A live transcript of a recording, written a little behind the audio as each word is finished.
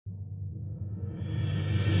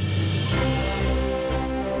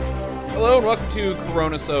and welcome to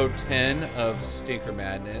Corona-sode 10 of Stinker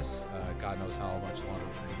Madness. God knows how much longer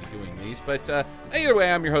we're going to be doing these, but either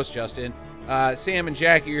way, I'm your host, Justin. Sam and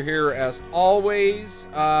Jackie are here as always.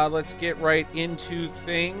 Let's get right into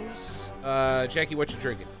things. Jackie, what you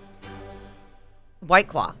drinking? White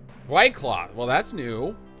Claw. White Claw. Well, that's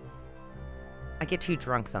new. I get too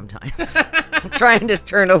drunk sometimes. I'm trying to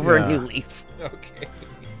turn over a new leaf. Okay.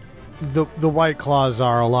 The White Claws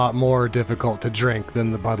are a lot more difficult to drink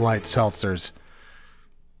than the Bud Light seltzers.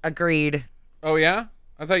 Agreed. Oh, yeah?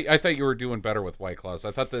 I thought you were doing better with White Claws.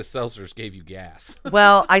 I thought the seltzers gave you gas.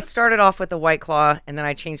 Well, I started off with the White Claw, and then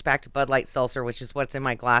I changed back to Bud Light Seltzer, which is what's in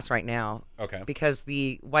my glass right now. Okay. Because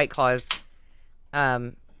the White Claws, I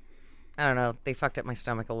don't know, they fucked up my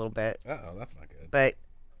stomach a little bit. Uh-oh, that's not good. But,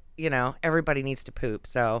 you know, everybody needs to poop,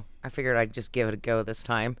 so I figured I'd just give it a go this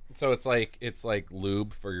time. So it's like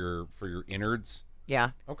lube for your innards?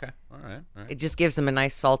 Yeah. Okay. All right. It just gives them a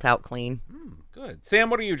nice salt out clean. Good.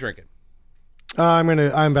 Sam, what are you drinking?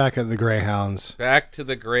 I'm back at the Greyhounds. Back to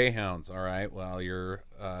the Greyhounds. All right. Well, you're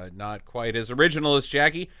not quite as original as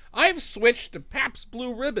Jackie. I've switched to Pabst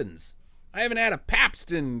Blue Ribbons. I haven't had a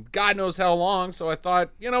Pabst in God knows how long, so I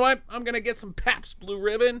thought, you know what? I'm going to get some Pabst Blue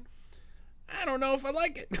Ribbon. I don't know if I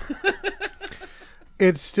like it.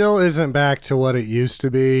 It still isn't back to what it used to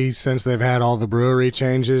be since they've had all the brewery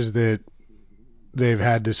changes that they've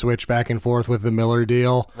had to switch back and forth with the Miller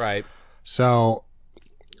deal. Right. So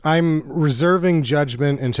I'm reserving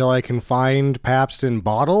judgment until I can find Pabst in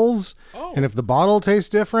bottles. Oh. And if the bottle tastes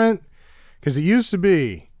different, because it used to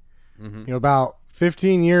be, about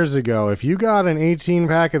 15 years ago, if you got an 18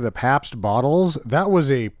 pack of the Pabst bottles, that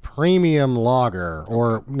was a premium lager,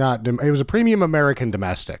 or not. It was a premium American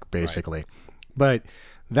domestic, basically. Right. But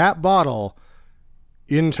that bottle,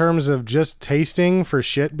 in terms of just tasting for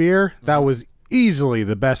shit beer, that was easily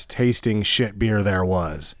the best tasting shit beer there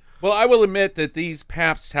was. Well, I will admit that these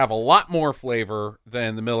Pabsts have a lot more flavor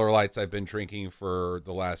than the Miller Lights I've been drinking for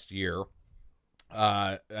the last year.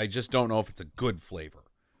 I just don't know if it's a good flavor.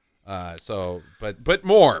 But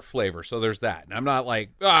more flavor. So there's that. And I'm not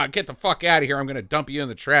like, get the fuck out of here. I'm going to dump you in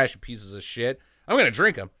the trash, you pieces of shit. I'm going to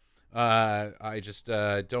drink them. I just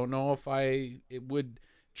don't know if it would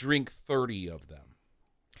drink 30 of them.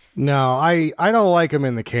 No, I don't like them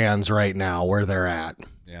in the cans right now where they're at.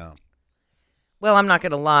 Yeah. Well, I'm not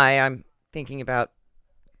going to lie. I'm thinking about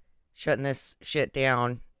shutting this shit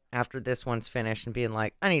down after this one's finished and being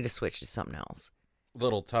like, I need to switch to something else. A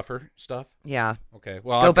little tougher stuff? Yeah. Okay.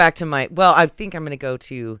 Well, go back to I think I'm going to go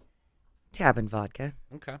to Tab and Vodka.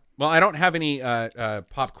 Okay. Well, I don't have any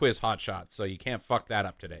pop quiz hot shots, so you can't fuck that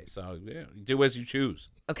up today. So yeah, do as you choose.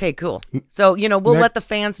 Okay, cool. So, we'll let the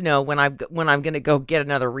fans know when I'm going to go get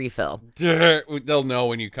another refill. They'll know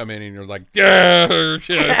when you come in and you're like, they'll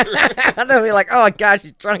be like, oh, gosh,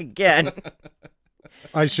 you're drunk again.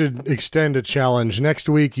 I should extend a challenge. Next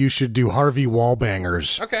week, you should do Harvey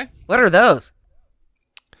Wallbangers. Okay. What are those?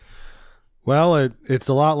 Well, it's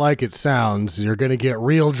a lot like it sounds. You're going to get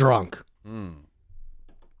real drunk.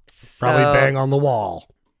 Probably bang on the wall.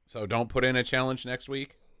 So don't put in a challenge next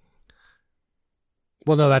week?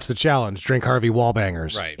 Well, no, that's the challenge. Drink Harvey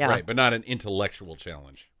Wallbangers. Right, yeah. Right, but not an intellectual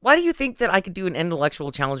challenge. Why do you think that I could do an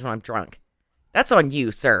intellectual challenge when I'm drunk? That's on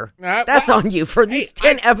you, sir. That's That's on you. For these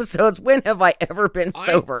 10 episodes, when have I ever been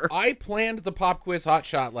sober? I planned the pop quiz hot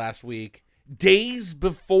shot last week, days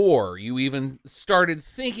before you even started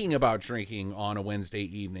thinking about drinking on a Wednesday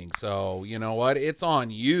evening. So, you know what? It's on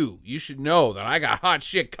you. You should know that I got hot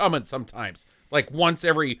shit coming sometimes, like once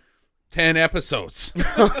every 10 episodes.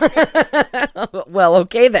 Well,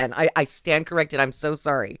 okay then. I stand corrected. I'm so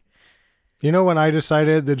sorry. You know when I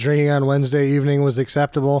decided that drinking on Wednesday evening was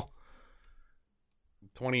acceptable?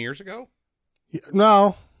 20 years ago?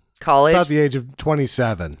 No. College? About the age of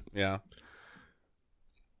 27. Yeah.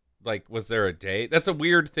 Like, was there a day? That's a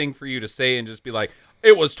weird thing for you to say and just be like,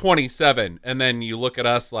 it was 27. And then you look at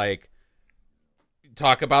us like,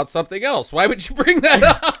 talk about something else. Why would you bring that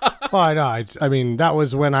up? Well, I know. I mean, that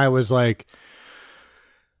was when I was like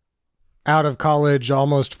out of college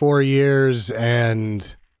almost 4 years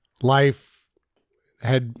and life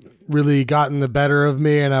had really gotten the better of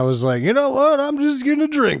me. And I was like, you know what? I'm just going to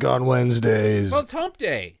drink on Wednesdays. Well, it's hump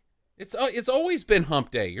day. It's always been hump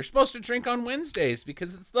day. You're supposed to drink on Wednesdays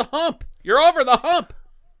because it's the hump. You're over the hump.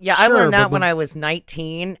 Yeah, I Sure, learned that but- when I was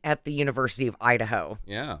 19 at the University of Idaho.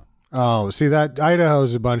 Yeah. Oh, see, that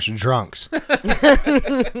Idaho's a bunch of drunks.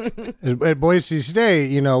 At Boise State,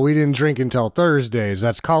 we didn't drink until Thursdays.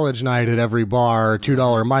 That's college night at every bar, $2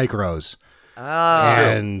 micros. Oh.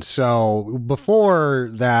 And so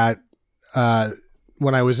before that,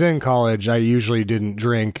 when I was in college, I usually didn't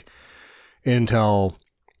drink until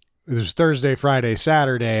It was Thursday, Friday,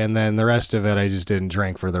 Saturday, and then the rest of it I just didn't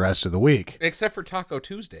drink for the rest of the week. Except for Taco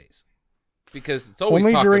Tuesdays. Because it's always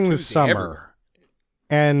only Taco during the Tuesday summer. everywhere.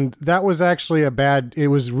 And that was actually it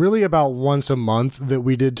was really about once a month that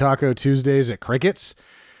we did Taco Tuesdays at Cricket's,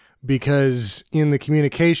 because in the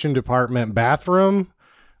communication department bathroom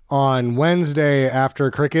on Wednesday after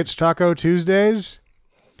Cricket's Taco Tuesdays,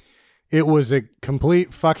 it was a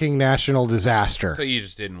complete fucking national disaster. So you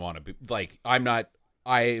just didn't want to be like, I'm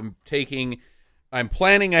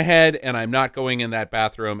planning ahead and I'm not going in that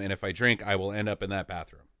bathroom. And if I drink, I will end up in that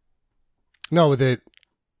bathroom. No,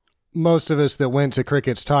 most of us that went to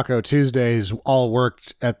Cricket's Taco Tuesdays all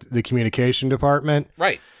worked at the communication department.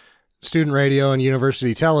 Right. Student radio and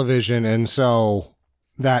university television. And so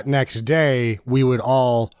that next day we would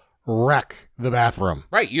all wreck the bathroom.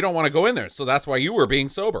 Right. You don't want to go in there. So that's why you were being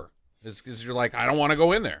sober. Is because you're like, I don't want to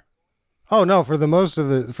go in there. Oh no, for the most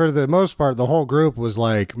part, the whole group was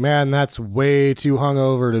like, man, that's way too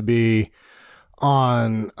hungover to be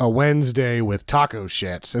on a Wednesday with taco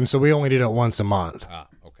shits. And so we only did it once a month. Ah,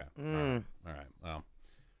 okay. All right. Well.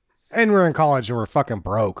 And we're in college and we're fucking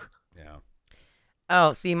broke. Yeah.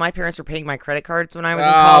 Oh, see, my parents were paying my credit cards when I was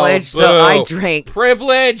in college, so I drank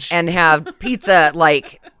privilege and have pizza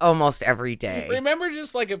like almost every day. Remember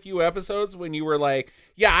just like a few episodes when you were like,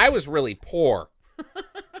 yeah, I was really poor.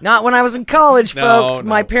 Not when I was in college, folks. No.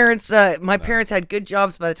 My parents had good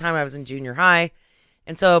jobs by the time I was in junior high.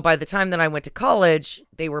 And so by the time that I went to college,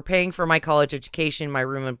 they were paying for my college education, my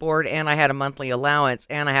room and board, and I had a monthly allowance,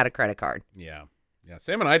 and I had a credit card. Yeah. Yeah,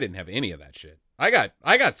 Sam and I didn't have any of that shit. I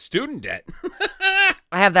got student debt.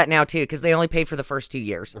 I have that now, too, because they only paid for the first 2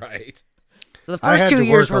 years. Right. So the first 2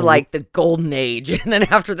 years were like the golden age. And then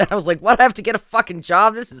after that, I was like, what? I have to get a fucking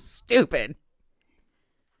job? This is stupid.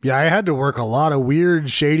 Yeah, I had to work a lot of weird,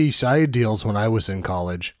 shady side deals when I was in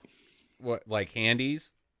college. What, like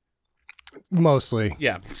handies? Mostly.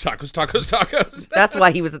 Yeah, tacos. That's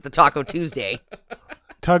why he was at the Taco Tuesday.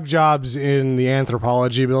 Tug jobs in the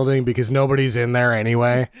anthropology building because nobody's in there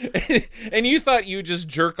anyway. And you thought you just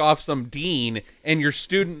jerk off some dean and your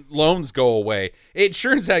student loans go away. It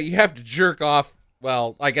turns out you have to jerk off,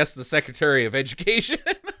 well, I guess the Secretary of Education.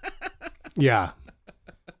 Yeah.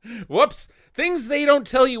 Whoops. Things they don't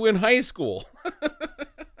tell you in high school.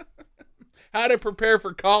 How to prepare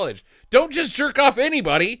for college. Don't just jerk off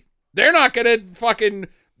anybody. They're not going to fucking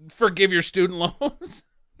forgive your student loans.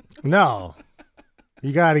 No.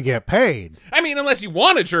 You got to get paid. I mean, unless you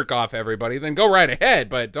want to jerk off everybody, then go right ahead,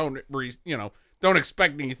 but don't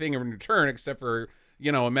expect anything in return except for,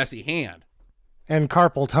 a messy hand. And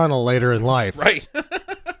carpal tunnel later in life. Right.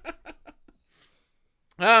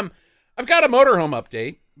 I've got a motorhome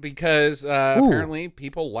update because apparently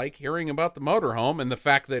people like hearing about the motorhome and the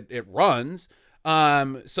fact that it runs.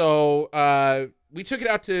 So we took it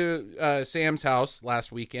out to Sam's house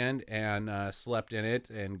last weekend and slept in it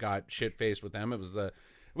and got shit-faced with them. It was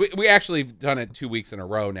we actually done it 2 weeks in a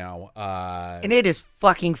row now. And it is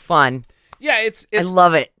fucking fun. Yeah, it's I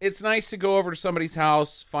love it. It's nice to go over to somebody's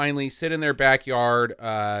house, finally sit in their backyard,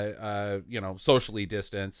 socially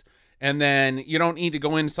distance. And then you don't need to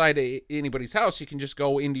go inside anybody's house. You can just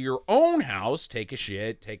go into your own house, take a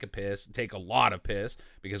shit, take a piss, take a lot of piss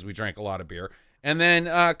because we drank a lot of beer, and then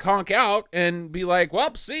conk out and be like,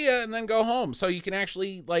 well, see ya, and then go home. So you can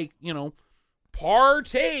actually,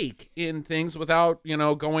 partake in things without,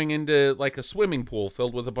 going into, like, a swimming pool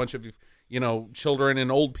filled with a bunch of, children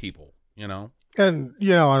and old people, And,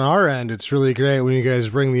 on our end, it's really great when you guys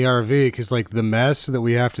bring the RV because, the mess that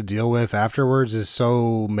we have to deal with afterwards is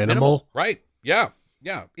so minimal. Right. Yeah.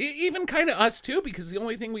 Yeah. Even kind of us, too, because the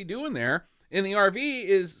only thing we do in there in the RV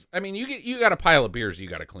is, I mean, you got a pile of beers you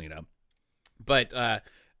got to clean up. But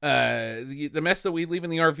the mess that we leave in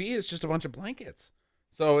the RV is just a bunch of blankets.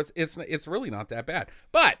 So it's really not that bad.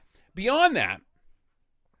 But beyond that,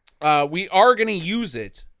 we are going to use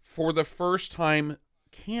it for the first time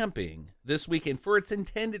camping this weekend for its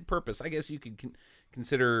intended purpose. I guess you could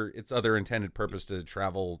consider its other intended purpose to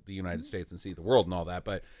travel the United States and see the world and all that.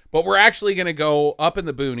 But we're actually going to go up in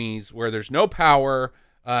the boonies where there's no power,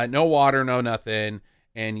 no water, no nothing,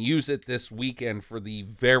 and use it this weekend for the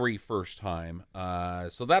very first time.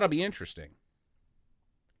 So that'll be interesting.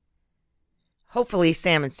 Hopefully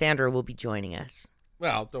Sam and Sandra will be joining us.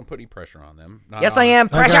 Well, don't put any pressure on them. Yes, I am.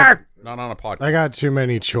 Pressure! Not on a podcast. I got too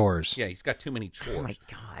many chores. Yeah, he's got too many chores. Oh, my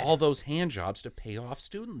God. All those hand jobs to pay off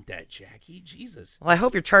student debt, Jackie. Jesus. Well, I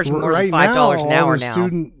hope you're charging more than $5 an hour now.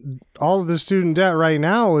 All of the student debt right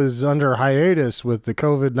now is under hiatus with the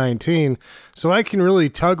COVID-19, so I can really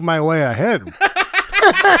tug my way ahead.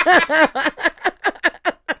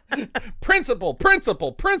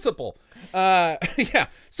 principal. Yeah.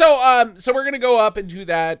 So we're gonna go up and do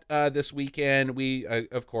that this weekend. We,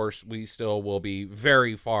 of course, we still will be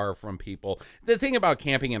very far from people. The thing about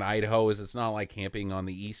camping in Idaho is it's not like camping on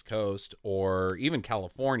the East Coast or even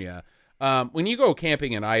California. When you go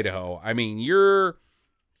camping in Idaho, I mean, you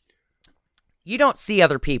don't see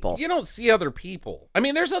other people. You don't see other people. I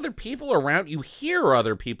mean, there's other people around. You hear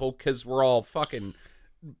other people because we're all fucking,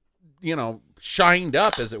 shined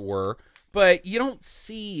up, as it were. But you don't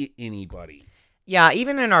see anybody. Yeah,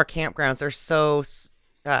 even in our campgrounds, they're so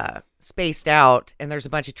spaced out, and there's a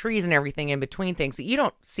bunch of trees and everything in between things that you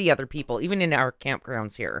don't see other people, even in our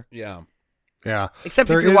campgrounds here. Yeah. Yeah. Except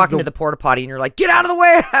if you're walking to the porta potty and you're like, get out of the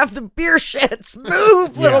way, I have the beer shits.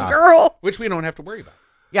 Move, little girl. Which we don't have to worry about.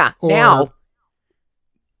 Yeah, or now.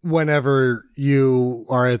 Whenever you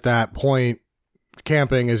are at that point,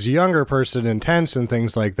 camping as a younger person in tents and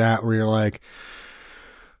things like that, where you're like,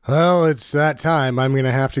 well, it's that time. I'm going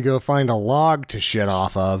to have to go find a log to shit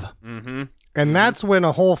off of. Mm-hmm. And that's when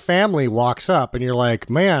a whole family walks up and you're like,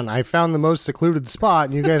 man, I found the most secluded spot.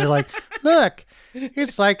 And you guys are like, look,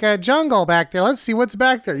 it's like a jungle back there. Let's see what's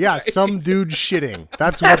back there. Yeah, some dude shitting.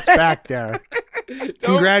 That's what's back there.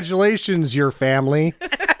 Congratulations, your family.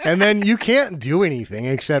 And then you can't do anything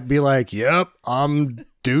except be like, yep, I'm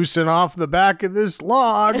deucing off the back of this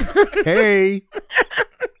log. Hey,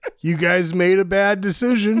 you guys made a bad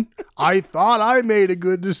decision. I thought I made a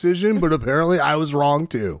good decision, but apparently I was wrong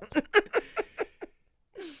too.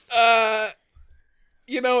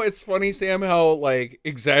 It's funny, Sam, how like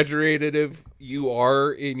exaggerative you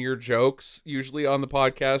are in your jokes, usually on the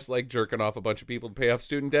podcast, like jerking off a bunch of people to pay off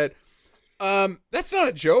student debt. That's not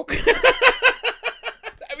a joke.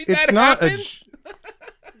 I mean, it's that not happens.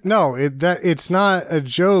 No, it's not a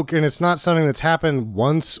joke, and it's not something that's happened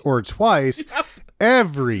once or twice. Yep.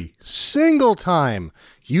 Every single time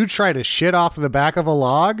you try to shit off the back of a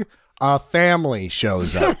log, a family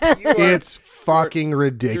shows up. It's fucking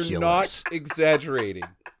ridiculous. You're not exaggerating.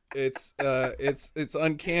 It's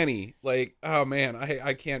uncanny. Like, oh man,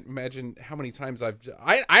 I can't imagine how many times I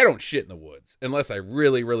don't shit in the woods unless I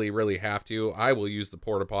really, really, really have to. I will use the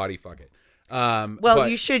porta potty. Fuck it.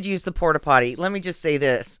 You should use the porta potty. Let me just say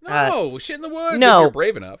this. No, shit in the woods. No, if you're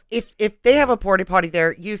brave enough. If they have a porta potty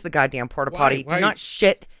there, use the goddamn porta potty. Why? Do not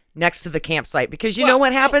shit next to the campsite because you know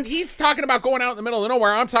what happens? He's talking about going out in the middle of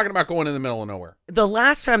nowhere. I'm talking about going in the middle of nowhere. The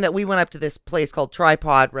last time that we went up to this place called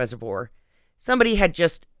Tripod Reservoir, somebody had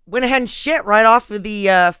just went ahead and shit right off of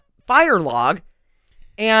the fire log,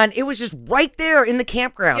 and it was just right there in the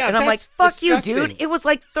campground. Yeah, and I'm like, fuck disgusting. you, dude. It was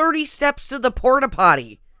like 30 steps to the porta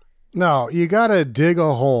potty. No, you gotta dig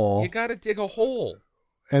a hole. You gotta dig a hole.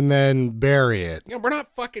 And then bury it. We're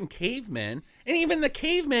not fucking cavemen. And even the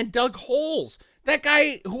cavemen dug holes. That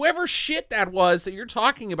guy, whoever shit that was that you're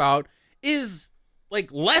talking about, is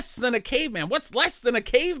like less than a caveman. What's less than a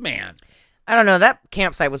caveman? I don't know. That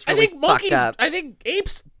campsite was really fucked up. I think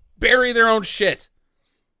apes bury their own shit.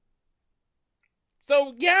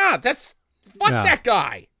 So yeah, that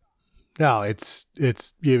guy. No, it's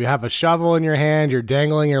you have a shovel in your hand, you're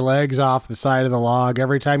dangling your legs off the side of the log.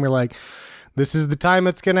 Every time you're like, this is the time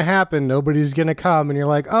it's going to happen. Nobody's going to come. And you're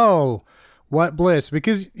like, oh, what bliss.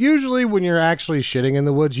 Because usually when you're actually shitting in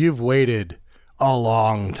the woods, you've waited a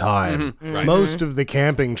long time. Mm-hmm. Right. Most of the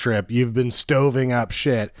camping trip, you've been stoving up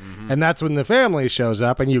shit. Mm-hmm. And that's when the family shows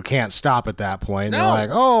up and you can't stop at that point. No. They're like,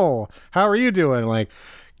 oh, how are you doing? Like,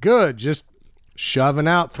 good. Just shoving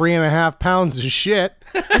out 3.5 pounds of shit.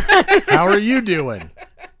 How are you doing?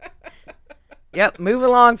 Yep. Move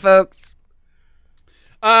along, folks.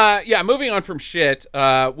 Moving on from shit,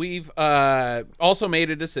 we've also made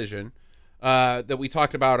a decision that we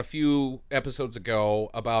talked about a few episodes ago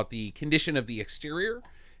about the condition of the exterior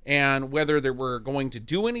and whether there were going to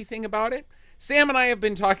do anything about it. Sam and I have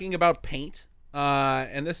been talking about paint,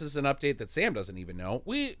 and this is an update that Sam doesn't even know.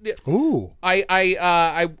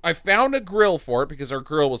 I found a grill for it because our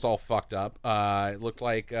grill was all fucked up. It looked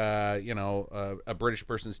like a British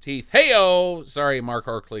person's teeth. Hey-o! Sorry, Mark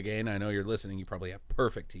Harkligan. I know you're listening. You probably have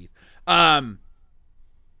perfect teeth.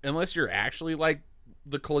 Unless you're actually like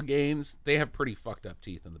the Cleganes, they have pretty fucked up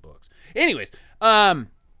teeth in the books. Anyways,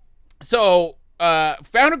 so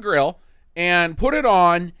found a grill and put it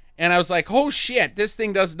on. And I was like, oh shit, this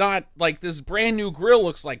thing does not, like, this brand new grill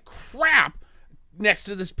looks like crap next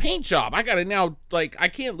to this paint job. I gotta now, like, I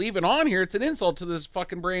can't leave it on here. It's an insult to this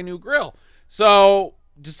fucking brand new grill. So,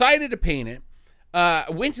 decided to paint it.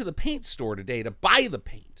 Went to the paint store today to buy the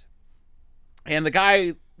paint. And the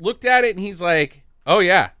guy looked at it and he's like, oh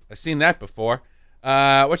yeah, I've seen that before.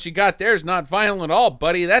 What you got there is not vinyl at all,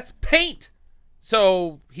 buddy. That's paint.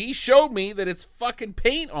 So he showed me that it's fucking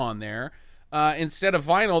paint on there. Instead of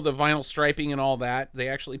vinyl, the vinyl striping and all that, they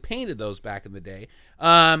actually painted those back in the day.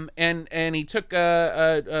 And he took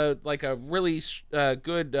a really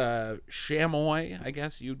good chamois, I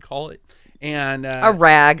guess you'd call it, and A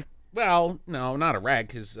rag. well, no, not a rag,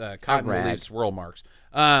 because cotton rag. relieves swirl marks.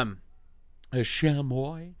 A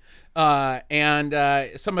chamois,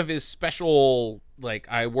 and some of his special, like,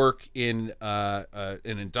 I work in an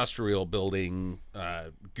industrial building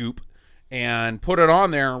goop, and put it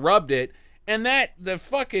on there and rubbed it. And the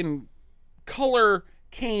fucking color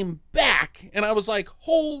came back. And I was like,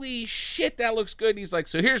 holy shit, that looks good. And he's like,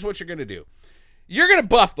 so here's what you're going to do. You're going to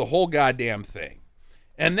buff the whole goddamn thing.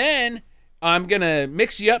 And then I'm going to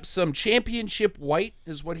mix you up some championship white,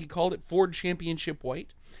 is what he called it, Ford Championship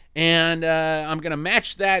White. And I'm going to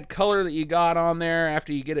match that color that you got on there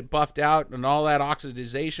after you get it buffed out and all that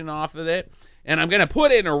oxidization off of it. And I'm going to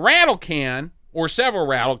put it in a rattle can or several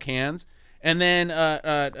rattle cans. And then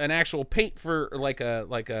an actual paint for like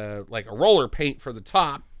a roller paint for the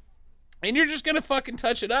top, and you're just gonna fucking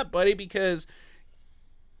touch it up, buddy, because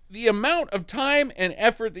the amount of time and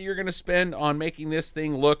effort that you're gonna spend on making this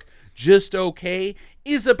thing look just okay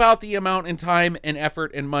is about the amount in time and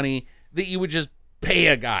effort and money that you would just pay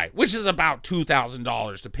a guy, which is about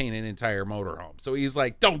 $2,000 to paint an entire motorhome. So he's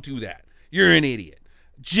like, don't do that. You're an idiot.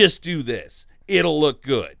 Just do this. It'll look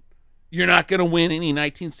good. You're not going to win any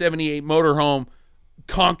 1978 motorhome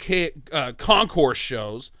concourse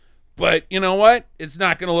shows, but you know what? It's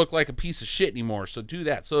not going to look like a piece of shit anymore, so do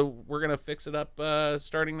that. So we're going to fix it up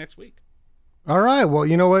starting next week. All right. Well,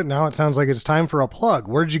 you know what? Now it sounds like it's time for a plug.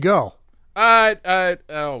 Where'd you go?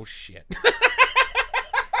 Oh, shit.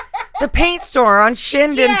 The paint store on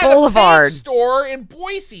Shinden The Boulevard. paint store in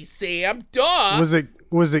Boise, Sam. Duh.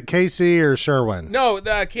 Was it Casey or Sherwin? No,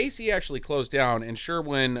 Casey actually closed down, and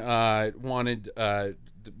Sherwin wanted to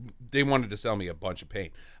sell me a bunch of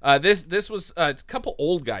paint. This was a couple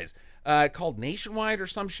old guys called Nationwide or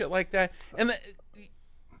some shit like that, and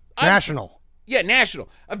National. Yeah, National.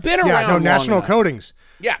 I've been around. Yeah, no, long National enough. Coatings.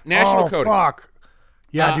 Yeah, National Coatings. Fuck.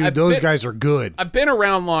 Yeah, dude, those guys are good. I've been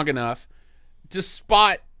around long enough to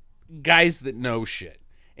spot guys that know shit,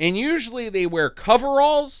 and usually they wear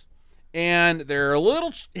coveralls. And they're a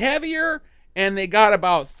little heavier, and they got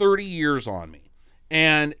about 30 years on me.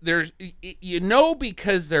 And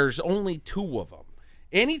because there's only two of them.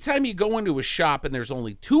 Anytime you go into a shop and there's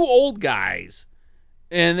only two old guys,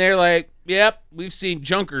 and they're like, yep, we've seen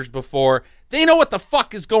junkers before, they know what the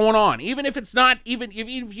fuck is going on. Even if it's not, even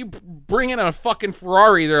if you bring in a fucking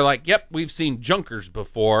Ferrari, they're like, yep, we've seen junkers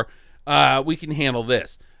before. We can handle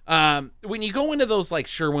this. When you go into those like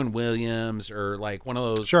Sherwin-Williams or like one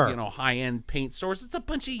of those, sure, high-end paint stores, it's a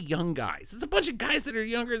bunch of young guys. It's a bunch of guys that are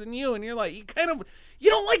younger than you, and you're like, you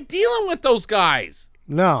don't like dealing with those guys.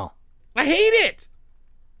 No, I hate it.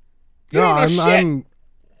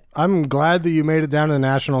 I'm glad that you made it down to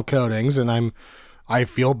National Coatings, and I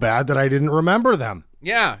feel bad that I didn't remember them.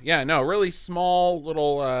 Yeah, no, really small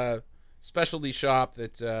little specialty shop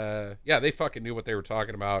that they fucking knew what they were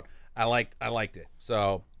talking about. I liked it.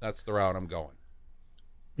 So that's the route I'm going.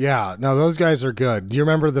 Yeah, no, those guys are good. Do you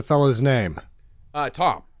remember the fella's name?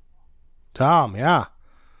 Tom. Tom, yeah.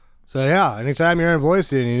 So yeah, anytime you're in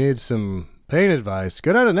Boise and you need some paint advice,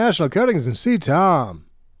 go down to National Coatings and see Tom.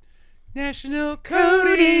 National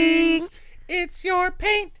Coatings, it's your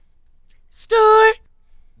paint store.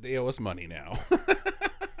 They owe us money now.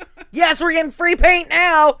 Yes, we're getting free paint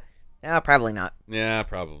now. No, probably not. Yeah,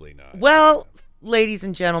 probably not. Well, ladies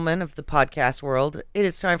and gentlemen of the podcast world, it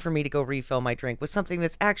is time for me to go refill my drink with something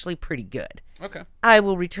that's actually pretty good. Okay. I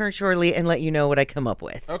will return shortly and let you know what I come up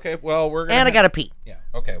with. Okay, well, we're going to... And I got to pee. Yeah,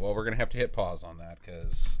 okay, well, we're going to have to hit pause on that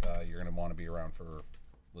because you're going to want to be around for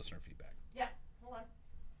listener feedback. Yeah, hold on.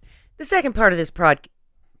 The second part of this podcast...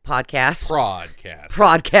 Prodcast,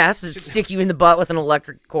 to stick you in the butt with an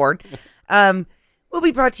electric cord, will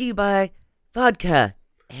be brought to you by Vodka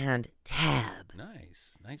and Tab. Nice.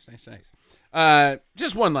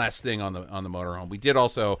 Just one last thing on the motorhome. We did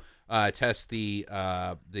also test the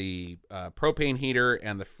propane heater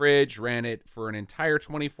and the fridge. Ran it for an entire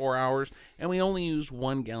 24 hours, and we only used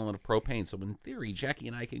 1 gallon of propane. So in theory, Jackie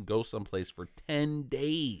and I can go someplace for 10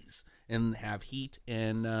 days and have heat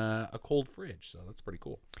and a cold fridge. So that's pretty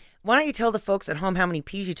cool. Why don't you tell the folks at home how many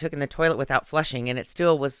pees you took in the toilet without flushing, and it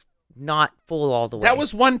still was not full all the way? That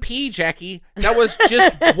was 1 pee, Jackie. That was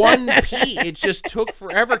just 1 pee. It just took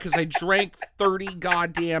forever because I drank 30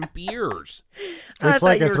 goddamn beers. It's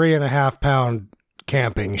like a 3.5 pound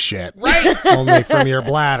camping shit. Right. Only from your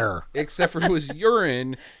bladder. Except for it was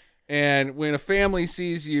urine. And when a family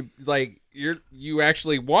sees you, like, you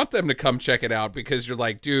actually want them to come check it out because you're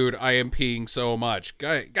like, dude, I am peeing so much.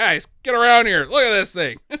 Guys, get around here. Look at this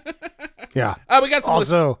thing. Yeah. We got some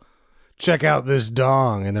Also, check out this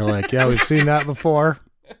dong. And they're like, yeah, we've seen that before.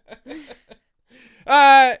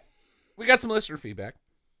 We got some listener feedback.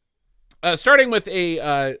 Starting with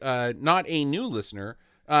a not a new listener,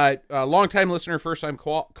 a long-time listener, first-time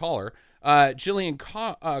caller, Jillian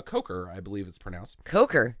Coker, I believe it's pronounced.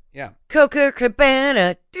 Coker. Yeah. Coker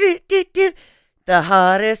Cabana. The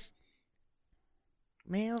hottest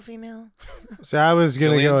male, female. So I was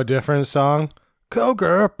going to Jillian? go a different song.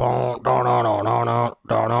 Coker.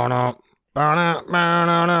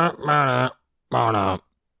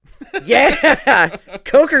 Yeah.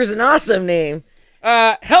 Coker's an awesome name.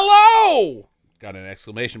 Hello! Got an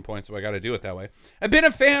exclamation point, so I got to do it that way. I've been a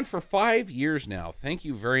fan for 5 years now. Thank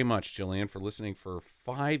you very much, Jillian, for listening for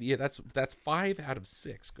 5 years. That's 5 out of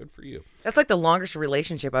 6. Good for you. That's like the longest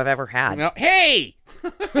relationship I've ever had. Now, hey!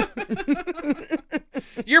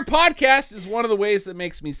 Your podcast is one of the ways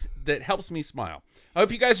that helps me smile. I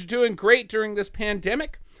hope you guys are doing great during this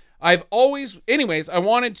pandemic. Anyways, I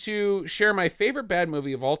wanted to share my favorite bad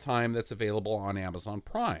movie of all time that's available on Amazon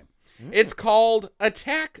Prime. It's called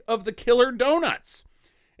Attack of the Killer Donuts.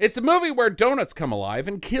 It's a movie where donuts come alive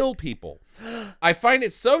and kill people. I find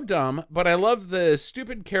it so dumb, but I love the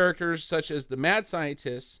stupid characters such as the mad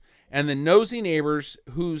scientists and the nosy neighbors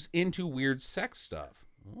who's into weird sex stuff.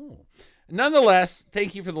 Ooh. Nonetheless,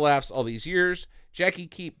 thank you for the laughs all these years. Jackie,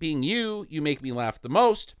 keep being you. You make me laugh the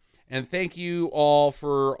most. And thank you all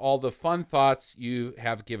for all the fun thoughts you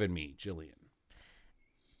have given me, Jillian.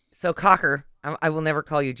 So, Cocker, I will never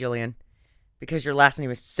call you Jillian because your last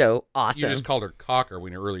name is so awesome. You just called her Cocker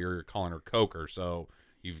when earlier you were calling her Coker, so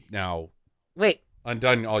you've now Wait.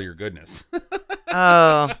 undone all your goodness.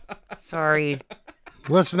 Oh, sorry.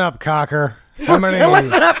 Listen up, Cocker. How many?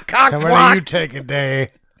 Listen up, How many Cockblock. you take a day?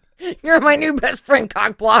 You're my new best friend,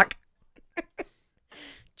 Cockblock.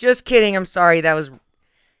 Just kidding. I'm sorry. That was...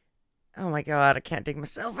 Oh, my God. I can't dig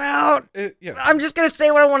myself out. Yeah. I'm just going to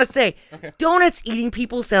say what I want to say. Okay. Donuts eating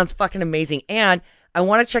people sounds fucking amazing. And I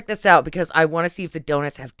want to check this out because I want to see if the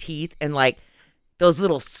donuts have teeth and, like, those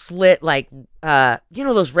little slit, like,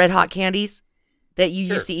 those Red Hot candies that you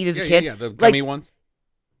used to eat as a kid? Yeah, the gummy ones.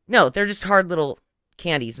 No, they're just hard little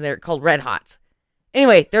candies, and they're called Red Hots.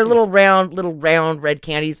 Anyway, they're little round red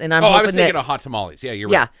candies, and I'm hoping I was thinking that, of hot tamales. Yeah,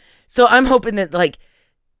 you're yeah. right. So I'm hoping that, like,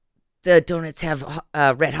 the donuts have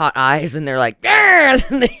red hot eyes, and they're like, and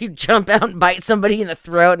then they jump out and bite somebody in the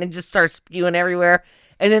throat, and it just starts spewing everywhere.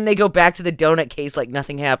 And then they go back to the donut case like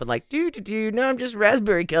nothing happened. Like, no, I'm just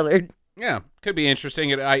raspberry colored. Yeah, could be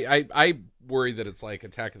interesting. I worry that it's like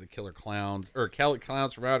Attack of the Killer Clowns or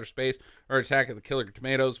Clowns from Outer Space or Attack of the Killer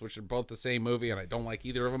Tomatoes, which are both the same movie, and I don't like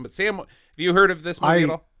either of them. But Sam, have you heard of this movie at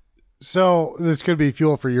all? So this could be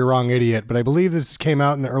fuel for You're Wrong Idiot, but I believe this came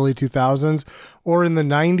out in the early 2000s or in the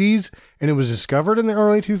 90s, and it was discovered in the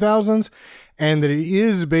early 2000s, and that it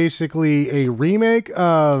is basically a remake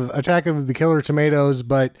of Attack of the Killer Tomatoes,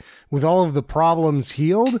 but with all of the problems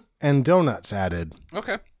healed and donuts added.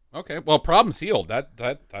 Okay. Well, problems healed.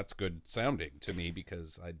 That's good sounding to me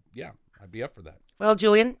because I'd be up for that. Well,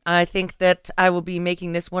 Julian, I think that I will be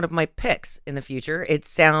making this one of my picks in the future. It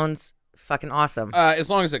sounds fucking awesome. As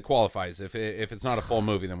long as it qualifies. If it's not a full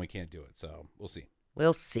movie, then we can't do it. So we'll see.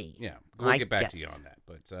 We'll see. Yeah, we'll get back to you on that.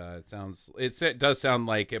 But it does sound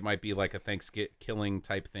like it might be like a Thanksgiving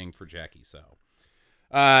type thing for Jackie. So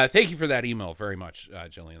thank you for that email very much,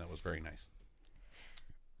 Jillian. That was very nice.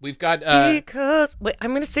 We've got wait,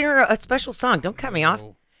 I'm gonna sing her a special song. Don't cut me off.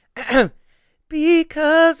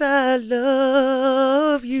 Because I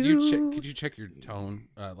love you. Could you check your tone?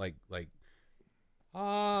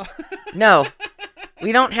 No,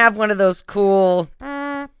 we don't have one of those cool.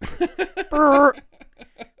 Okay,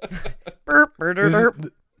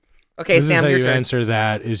 This Sam, is how your you turn. answer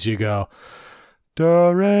that is you go,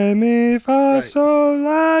 do, re, mi, fa, Right. sol,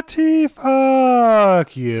 la, ti,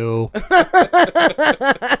 fuck you.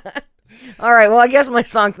 All right, well, I guess my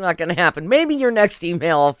song's not going to happen. Maybe your next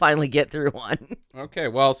email I'll finally get through one. Okay,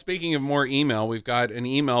 well, speaking of more email, we've got an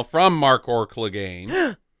email from Mark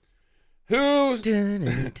Orclagane, who you're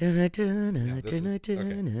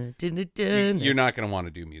not going to want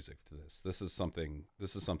to do music to this. This is something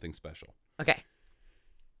special. Okay.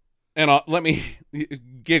 And let me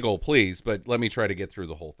giggle, please, but let me try to get through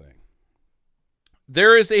the whole thing.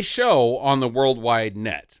 There is a show on the World Wide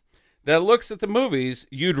Net that looks at the movies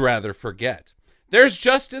you'd rather forget. There's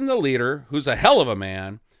Justin the leader, who's a hell of a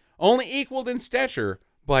man, only equaled in stature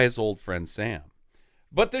by his old friend Sam.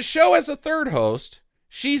 But the show has a third host.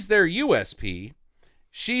 She's their USP.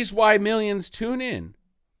 She's why millions tune in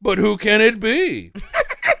But who can it be?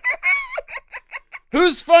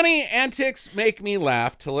 Whose funny antics make me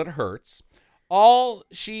laugh till it hurts. All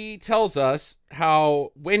she tells us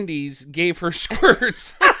how Wendy's gave her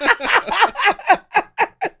squirts.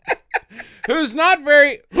 Who's not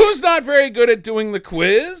very good at doing the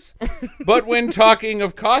quiz, but when talking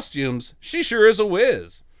of costumes, she sure is a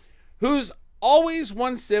whiz. Who's always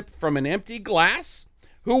one sip from an empty glass,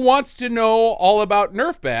 who wants to know all about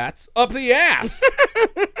Nerf bats up the ass.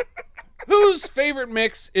 Whose favorite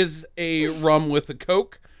mix is a rum with a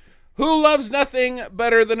Coke, who loves nothing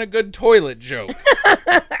better than a good toilet joke.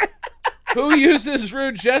 Who uses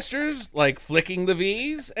rude gestures like flicking the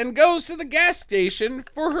V's and goes to the gas station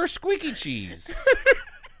for her squeaky cheese.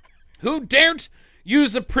 Who daren't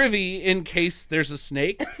use a privy in case there's a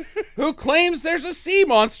snake. Who claims there's a sea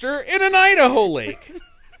monster in an Idaho lake.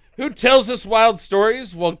 Who tells us wild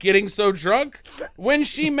stories while getting so drunk. When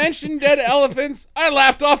she mentioned dead elephants, I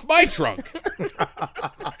laughed off my trunk.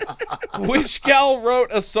 Which gal wrote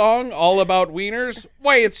a song all about wieners?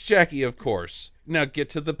 Why, it's Jackie, of course. Now get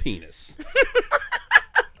to the penis.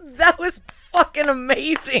 That was fucking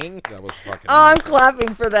amazing. That was fucking I'm amazing.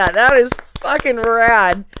 clapping for that. That is fucking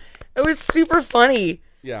rad. It was super funny.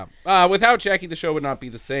 Yeah. Without Jackie, the show would not be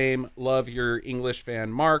the same. Love, your English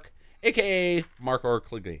fan, Mark, a.k.a. Mark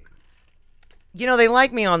Orcligy. You know, they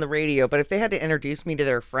like me on the radio, but if they had to introduce me to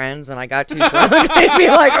their friends and I got too drunk, they'd be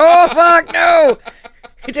like, oh, fuck, no.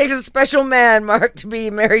 It takes a special man, Mark, to be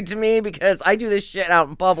married to me because I do this shit out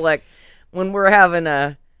in public when we're having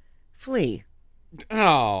a flea.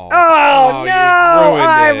 Oh. Oh, no.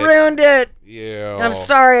 I ruined it. Yeah. I'm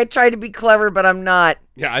sorry. I tried to be clever, but I'm not.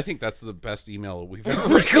 Yeah, I think that's the best email we've ever Oh,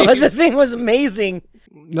 my received. God, the thing was amazing.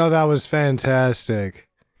 No, that was fantastic.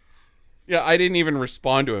 Yeah, I didn't even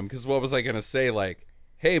respond to him because what was I going to say? Like,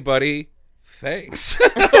 hey, buddy, thanks.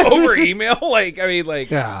 Over email?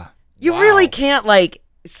 Yeah. You Wow. really can't, like,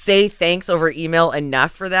 say thanks over email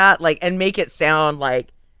enough for that, like, and make it sound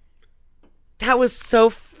like that was so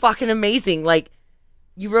fucking amazing. Like,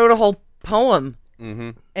 you wrote a whole poem,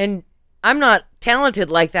 and I'm not talented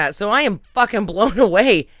like that, so I am fucking blown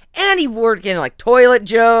away. And he worked in, like, toilet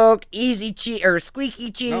joke, easy cheese, or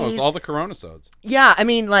squeaky cheese. No, it's all the Coronasodes. Yeah, I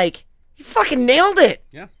mean, like, you fucking nailed it.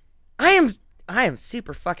 Yeah. I am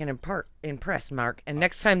super fucking impressed, Mark. And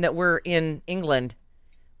next time that we're in England,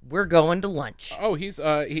 we're going to lunch. Oh, he's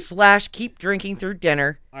 / keep drinking through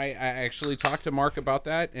dinner. I actually talked to Mark about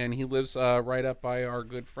that, and he lives right up by our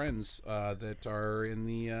good friends that are in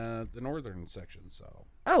the northern section. So,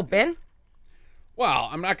 Oh, Ben? well,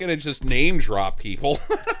 I'm not going to just name drop people.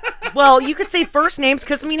 Well, you could say first names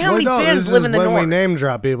because, I mean, how many Bens live in the when north? we name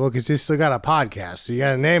drop people because he's still got a podcast, so you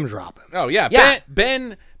got to name drop him. Oh yeah, Yeah.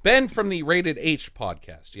 Ben from the Rated H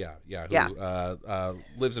podcast. Who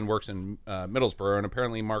lives and works in Middlesbrough, and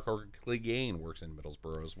apparently Mark Orcligy works in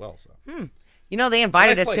Middlesbrough as well. So, You know, they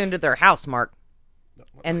invited Nice us place. into their house, Mark,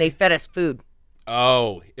 and they fed us food.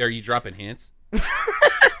 oh, are you dropping hints?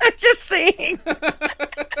 I'm just saying.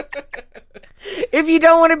 If you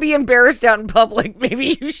don't want to be embarrassed out in public,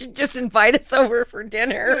 maybe you should just invite us over for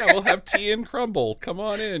dinner. Yeah, we'll have tea and crumble. Come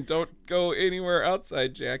on in. Don't go anywhere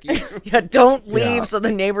outside, Jackie. Yeah, don't leave Yeah. so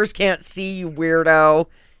the neighbors can't see you, weirdo.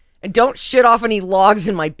 And don't shit off any logs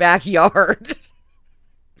in my backyard.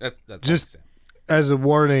 That's Just- all I'm As a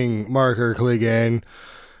warning, Marker Clegane,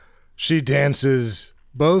 she dances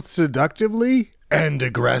both seductively and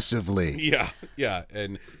aggressively. saying. Yeah,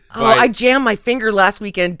 and Oh, I jammed my finger last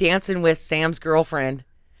weekend dancing with Sam's girlfriend.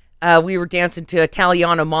 We were dancing to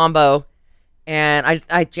Italiano Mambo, and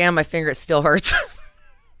I jammed my finger. It still hurts.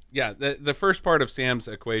 yeah. The first part of Sam's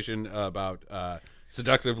equation about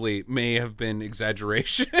seductively may have been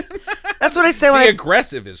exaggeration. That's what I said when The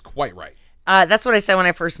aggressive is quite right. that's what I said when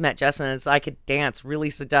I first met Justin. Is I could dance really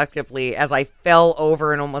seductively as I fell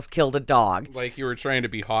over and almost killed a dog. Like you were trying to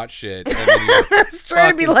be hot shit. And then you I was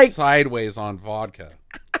trying to be fucking like sideways on vodka.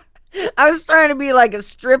 a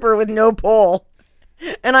stripper with no pole,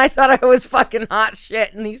 and I thought I was fucking hot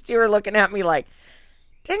shit. And these two are looking at me like,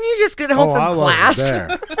 "Didn't you just get home Oh, from I class?"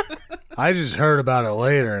 wasn't there. I just heard about it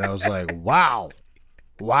later, and I was like, wow.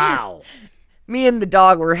 Me and the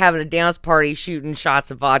dog were having a dance party, shooting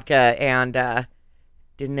shots of vodka, and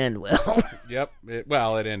didn't end well. Yep.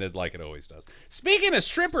 It ended like it always does. Speaking of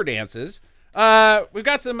stripper dances, we've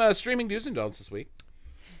got some streaming do's and don'ts this week.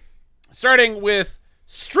 Starting with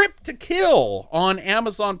Strip to Kill on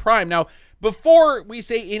Amazon Prime. Now, before we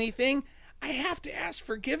say anything, I have to ask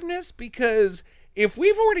forgiveness because if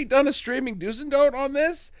we've already done a streaming do's and don't on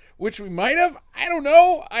this, which we might have, I don't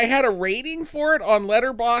know. I had a rating for it on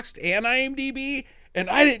Letterboxd and IMDb, and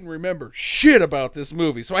I didn't remember shit about this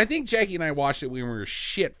movie. So I think Jackie and I watched it when we were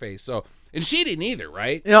shit-faced. So, and she didn't either,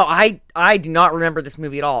 right? No, I do not remember this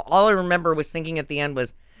movie at all. All I remember was thinking at the end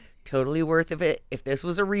was, totally worth of it. If this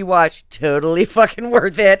was a rewatch, totally fucking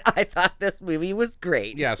worth it. I thought this movie was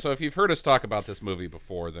great. Yeah, so if you've heard us talk about this movie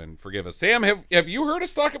before, then forgive us. Sam, have you heard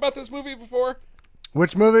us talk about this movie before?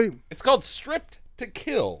 Which movie? It's called Stripped to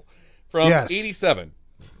Kill from 87.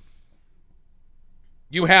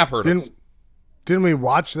 You have heard us. Didn't we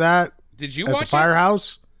watch that? Did you at watch the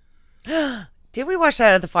Firehouse? Did we watch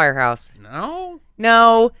that at the Firehouse? No?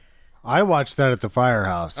 No. I watched that at the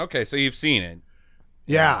Firehouse. Okay, so you've seen it.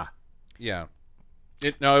 Yeah. Yeah.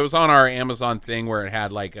 It was on our Amazon thing where it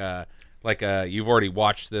had like a you've already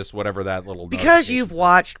watched this, whatever that little Because you've notification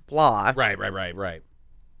watched blah. Right.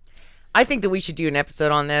 I think that we should do an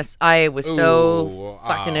episode on this. I was so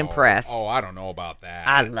fucking impressed. Oh, I don't know about that.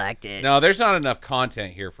 I liked it. No, there's not enough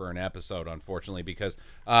content here for an episode, unfortunately, because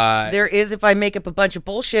there is if I make up a bunch of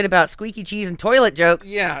bullshit about squeaky cheese and toilet jokes.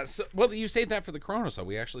 yeah. So, well, you saved that for the Chrono, so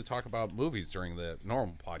we actually talk about movies during the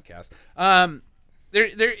normal podcast.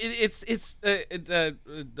 It's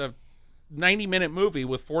a 90-minute movie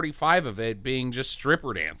with 45 of it being just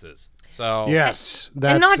stripper dances. So Yes,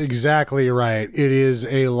 that's exactly right. It is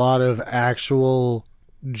a lot of actual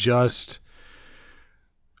just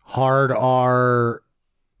hard R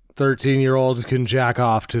 13-year-olds can jack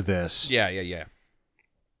off to this. Yeah.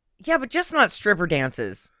 Yeah, but just not stripper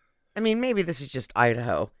dances. I mean, maybe this is just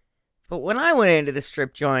Idaho. But when I went into the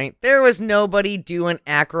strip joint, there was nobody doing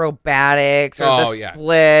acrobatics or the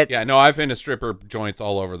splits. Yeah, no, I've been to stripper joints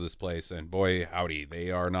all over this place, and boy, howdy,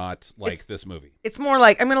 they are not like this movie. It's more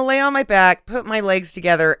like I'm going to lay on my back, put my legs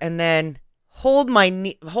together, and then hold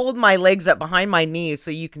my legs up behind my knees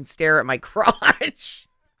so you can stare at my crotch.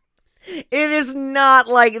 It is not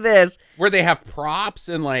like this. Where they have props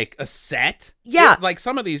and like a set. Yeah. Like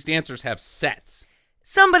some of these dancers have sets.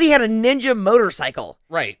 Somebody had a ninja motorcycle.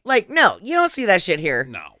 Right. Like, no, you don't see that shit here.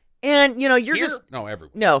 No. And, you're Here? just... No,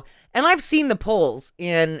 everywhere. No. And I've seen the poles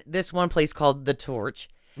in this one place called The Torch.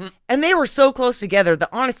 And they were so close together that,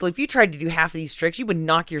 honestly, if you tried to do half of these tricks, you would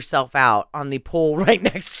knock yourself out on the pole right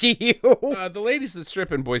next to you. The ladies that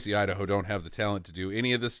strip in Boise, Idaho don't have the talent to do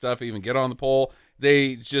any of this stuff, even get on the pole.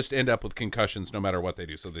 They just end up with concussions no matter what they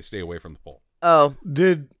do, so they stay away from the pole. Oh.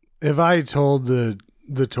 Have I told the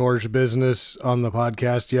Torch business on the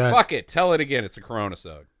podcast yet? Fuck it. Tell it again. It's a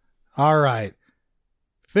Corona-sode. All right.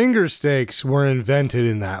 Finger steaks were invented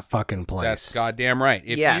in that fucking place. That's goddamn right.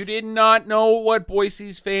 If Yes. you did not know what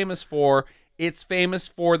Boise's famous for, it's famous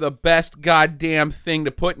for the best goddamn thing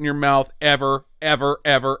to put in your mouth ever, ever,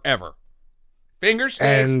 ever, ever. Finger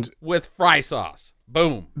steaks And with fry sauce.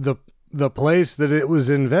 Boom. the place that it was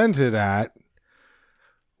invented at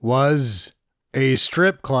was a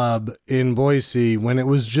strip club in Boise when it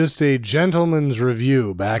was just a gentleman's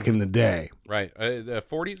review back in the day. Right. The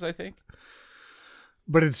 40s, I think.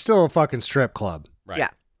 But it's still a fucking strip club. Right. Yeah.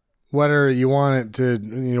 Whether you want it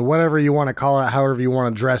to, whatever you want to call it, however you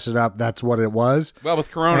want to dress it up, that's what it was. Well, with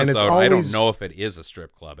Corona, And it's I don't always- know if it is a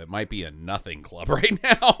strip club. It might be a nothing club right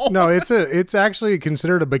now. No, it's actually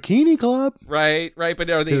considered a bikini club. Right. But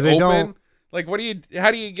are they 'Cause open? they don't- Like,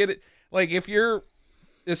 how do you get it? Like, if you're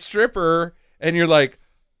a stripper and you're like,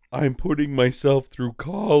 I'm putting myself through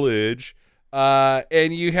college,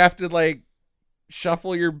 and you have to like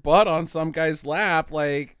shuffle your butt on some guy's lap,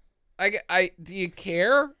 like, I do you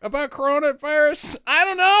care about coronavirus? I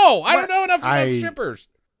don't know. I don't know enough about strippers.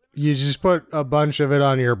 You just put a bunch of it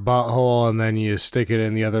on your butthole and then you stick it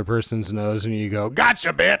in the other person's nose and you go,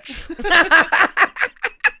 "Gotcha, bitch."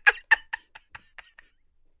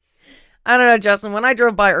 I don't know, Justin. When I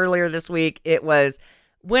drove by earlier this week, it was,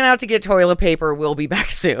 went out to get toilet paper. We'll be back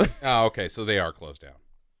soon. Oh, okay. So they are closed down.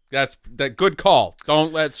 That's that good call.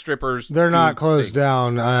 Don't let strippers. They're do not closed things.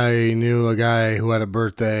 down. I knew a guy who had a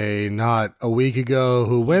birthday not a week ago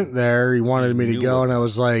who went there. He wanted me to Knew go, it. and I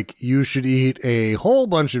was like, "You should eat a whole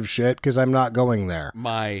bunch of shit because I'm not going there."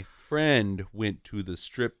 My friend went to the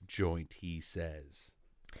strip joint, he says.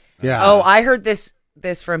 Yeah. Oh, I heard this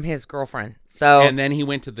from his girlfriend. So And then he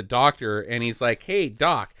went to the doctor and he's like, "Hey,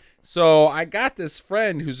 doc, so I got this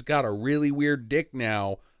friend who's got a really weird dick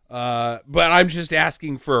now, but I'm just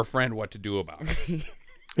asking for a friend what to do about it."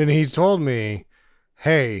 And he told me,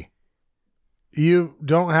 "Hey, you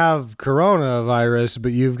don't have coronavirus,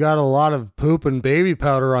 but you've got a lot of poop and baby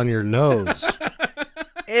powder on your nose."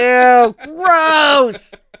 ew,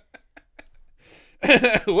 gross.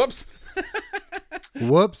 Whoops.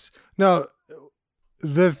 Whoops. No,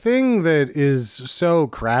 the thing that is so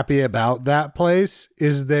crappy about that place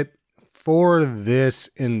is that for this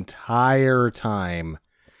entire time,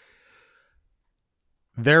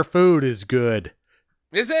 Their food is good.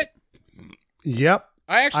 Is it? Yep.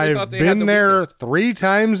 I actually thought I've they had been the there weakest. 3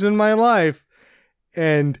 times in my life,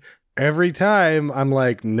 and every time I'm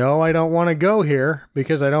like, no, I don't want to go here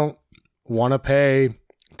because I don't want to pay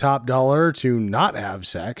top dollar to not have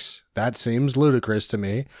sex. That seems ludicrous to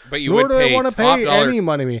me. But you Nor would do pay I want to top pay dollar. any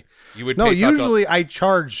money. You would No, pay top usually I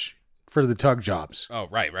charge for the tug jobs. dollar. Oh,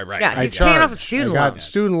 right. Yeah, I he's paying off a charge. student I got loan.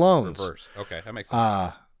 student loans. Reverse. Okay, that makes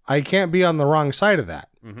sense. I can't be on the wrong side of that.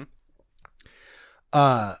 Mhm.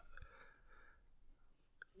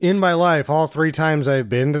 In my life, all 3 times I've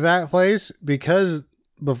been to that place, because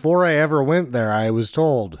before I ever went there, I was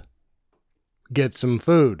told, get some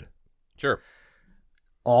food. Sure.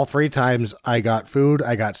 All 3 times I got food,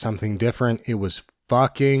 I got something different. It was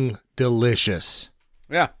fucking delicious.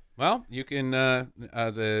 Yeah. Well, you can,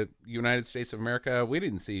 the United States of America, we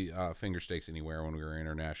didn't see finger steaks anywhere when we were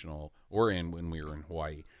international or when we were in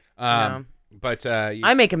Hawaii. No. But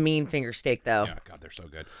I make a mean finger steak, though. yeah, God, they're so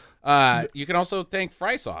good. You can also thank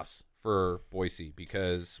Fry Sauce for Boise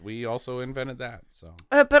because we also invented that. So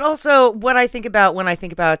But also, what I think about when I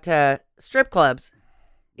think about strip clubs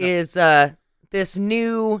is this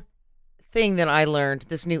new thing that I learned,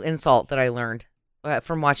 this new insult that I learned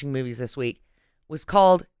from watching movies this week was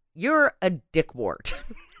called, "You're a dickwart."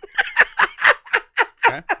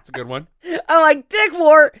 okay, that's a good one. I'm like,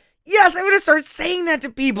 dickwart? Yes, I'm going to start saying that to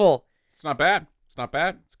people. It's not bad. It's not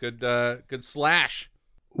bad. It's good. Good slash.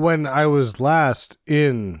 When I was last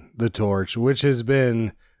in the Torch, which has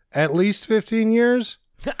been at least 15 years.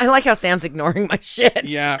 I like how Sam's ignoring my shit.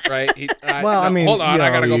 Yeah, right. Well, I mean, hold on. you I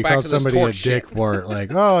gotta know, go you back call to this somebody a Torch shit. dickwart,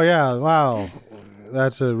 like, oh yeah, wow,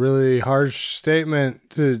 that's a really harsh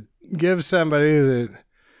statement to give somebody that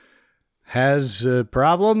has a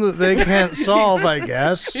problem that they can't solve, I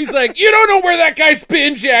guess. He's like, you don't know where that guy's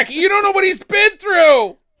been, Jackie. You don't know what he's been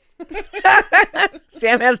through.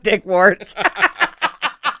 Sam has dick warts.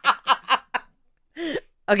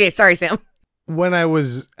 Okay, sorry, Sam. When I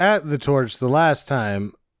was at the Torch the last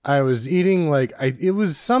time, I was eating it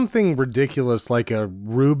was something ridiculous, like a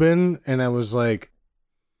Reuben, and I was like,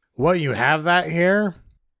 what, you have that here?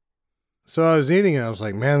 So I was eating it, I was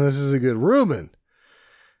like, man, this is a good Reuben.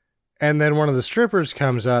 And then one of the strippers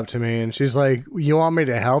comes up to me and she's like, you want me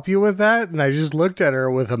to help you with that? And I just looked at her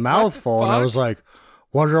with a mouthful and I fuck? was like,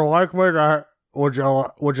 would you like me to, would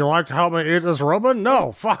you like to help me eat this Reuben?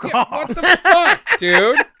 No, fuck off. What the fuck,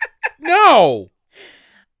 dude? No.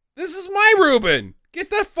 This is my Reuben. Get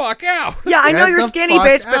the fuck out. Yeah, I know Get you're the skinny, fuck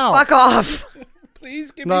bitch, but out. fuck off.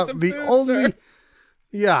 Please give me No, some the food, only, sir.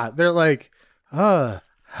 yeah, they're like, how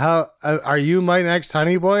are you my next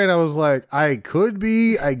honey boy? And I was like, I could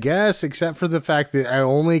be, I guess, except for the fact that I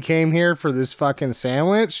only came here for this fucking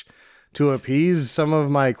sandwich to appease some of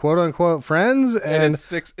my quote unquote friends, and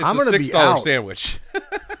it's it's I'm a gonna be $6 out. sandwich.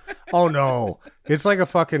 Oh no, it's like a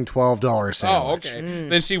fucking $12 sandwich. Oh, okay.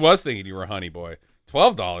 Then she was thinking you were a honey boy.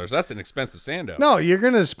 $12. That's an expensive sando. No, you're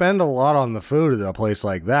gonna spend a lot on the food at a place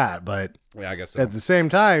like that, but Yeah, I guess so. at the same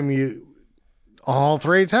time, all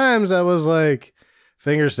 3 times I was like,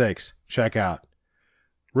 finger steaks, check out.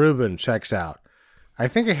 Reuben checks out. I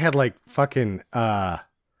think I had like fucking,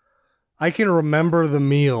 I can remember the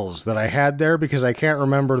meals that I had there because I can't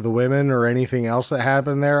remember the women or anything else that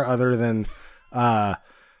happened there other than,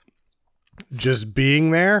 just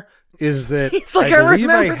being there. Is that He's like, I I believe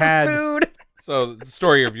remember I had the food. So the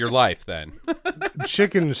story of your life then.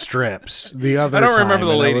 chicken strips the other I don't time, remember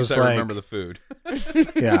the and I ladies. was I like, remember the food.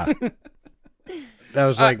 Yeah. I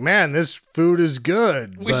was like, man, this food is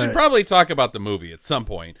good. We should but- probably talk about the movie at some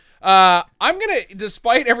point. I'm going to,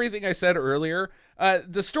 despite everything I said earlier,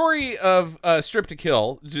 the story of Strip to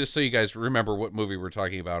Kill, just so you guys remember what movie we're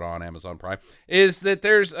talking about on Amazon Prime, is that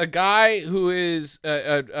there's a guy who is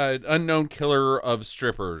an unknown killer of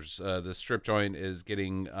strippers. The strip joint is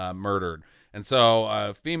getting murdered. And so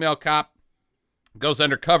a female cop goes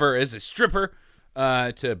undercover as a stripper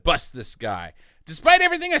to bust this guy. Despite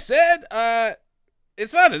everything I said,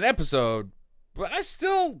 it's not an episode, but I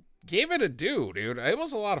still gave it a do, dude. It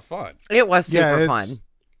was a lot of fun. It was super fun.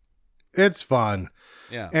 It's fun.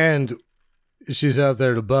 Yeah. And she's out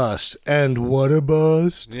there to bust. And what a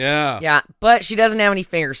bust. Yeah. Yeah, but she doesn't have any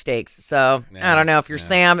finger steaks, so Yeah, I don't know. If you're yeah.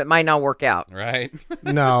 Sam, it might not work out. Right.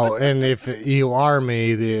 No, and if you are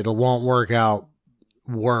me, it won't work out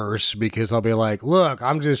worse because I'll be like, look,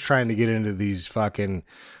 I'm just trying to get into these fucking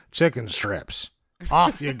chicken strips.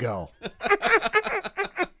 Off you go.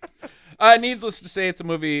 Needless to say, it's a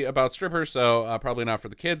movie about strippers, so probably not for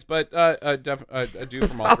the kids, but a dude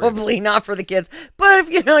from all three. Probably not for the kids. But if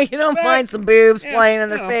you don't mind some boobs flying in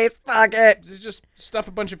their face, fuck it. Just stuff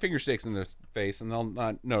a bunch of finger sticks in their face and they'll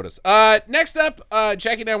not notice. Next up,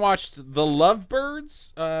 Jackie and I watched The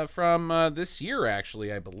Lovebirds from this year,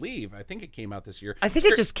 actually, I believe. I think it came out this year. I think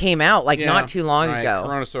it just came out not too long ago.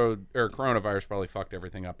 Coronavirus probably fucked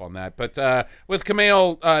everything up on that. But with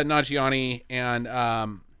Kumail Nanjiani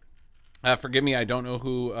and forgive me, I don't know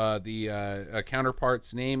who the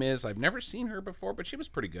counterpart's name is. I've never seen her before, but she was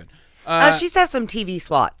pretty good. She's had some TV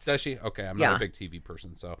slots. Does she? Okay, I'm not a big TV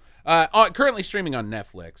person, so currently streaming on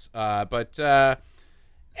Netflix. But it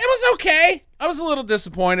was okay. I was a little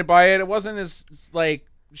disappointed by it. It wasn't as like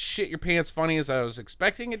shit your pants funny as I was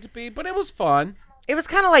expecting it to be, but it was fun. It was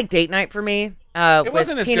kind of like date night for me. It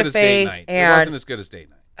wasn't as good as date night. It wasn't as good as date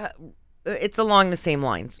night. It's along the same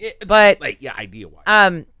lines, but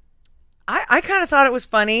idea-wise. I kind of thought it was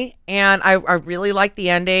funny, and I really liked the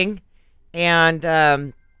ending, and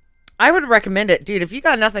I would recommend it, dude. If you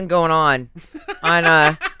got nothing going on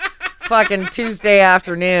a fucking Tuesday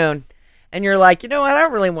afternoon, and you're like, you know what, I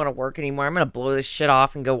don't really want to work anymore. I'm gonna blow this shit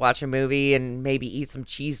off and go watch a movie and maybe eat some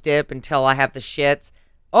cheese dip until I have the shits.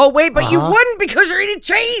 Oh wait, but you wouldn't because you're eating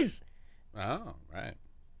cheese. Oh right.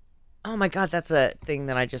 Oh my god, that's a thing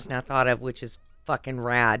that I just now thought of, which is fucking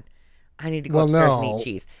rad. I need to go upstairs and eat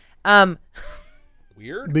cheese.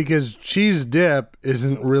 Weird. Because cheese dip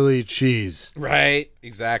isn't really cheese. Right,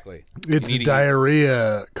 exactly. It's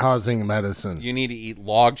diarrhea causing medicine. You need to eat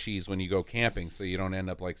log cheese when you go camping so you don't end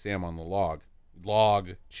up like Sam on the log.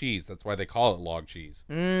 Log cheese. That's why they call it log cheese.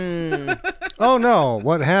 Oh no,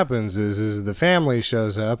 what happens is the family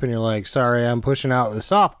shows up and you're like, sorry, I'm pushing out the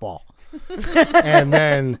softball. And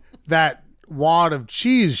then that wad of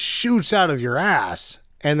cheese shoots out of your ass.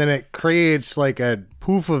 And then it creates like a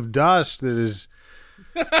poof of dust that is,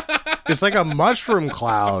 it's like a mushroom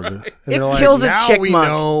cloud. And it kills a chickmunk. We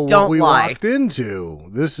know Don't what we lie. walked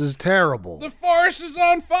into. This is terrible. The forest is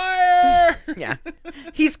on fire. Yeah.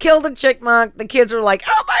 He's killed a chickmunk. The kids are like,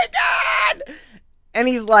 oh my God. And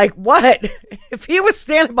he's like, what? If he was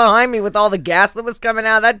standing behind me with all the gas that was coming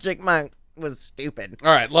out, that chickmunk was stupid.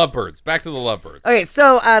 All right, Lovebirds. Back to the Lovebirds. Okay,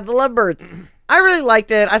 so The Lovebirds. I really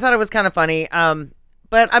liked it. I thought it was kind of funny.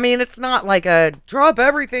 But I mean, it's not like a drop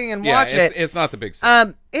everything and watch it. It's not the big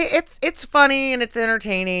stuff. It's funny and it's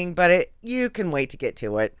entertaining, but you can wait to get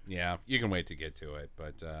to it. Yeah, you can wait to get to it.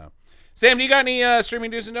 But Sam, do you got any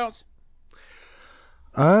streaming do's and don'ts?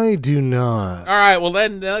 I do not. All right, well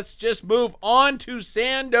then let's just move on to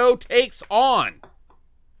Sando Takes On.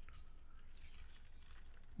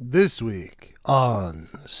 This week on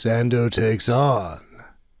Sando Takes On.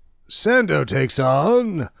 Sando takes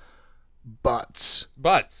on butts.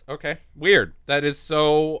 Butts. Okay. Weird. That is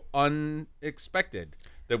so unexpected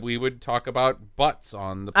that we would talk about butts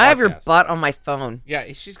on the podcast. I have your butt on my phone.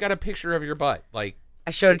 Yeah, she's got a picture of your butt. Like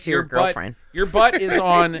I showed it to your girlfriend. Your butt is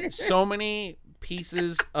on so many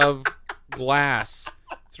pieces of glass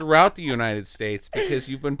throughout the United States because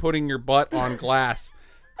you've been putting your butt on glass.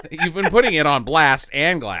 You've been putting it on blast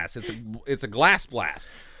and glass. It's a glass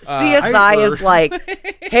blast. CSI is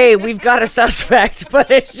like, hey, we've got a suspect, but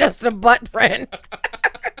it's just a butt print.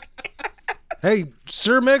 Hey,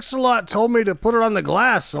 Sir Mix-a-Lot told me to put it on the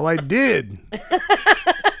glass, so I did.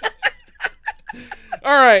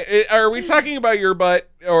 All right. Are we talking about your butt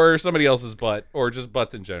or somebody else's butt or just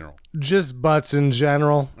butts in general? Just butts in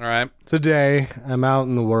general. All right. Today, I'm out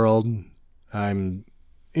in the world. I'm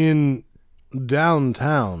in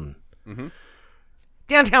downtown. Mm-hmm.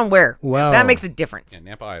 Downtown where? Well, that makes a difference.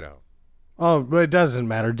 Yeah, Nampa, Idaho. Oh, but it doesn't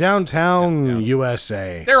matter. Downtown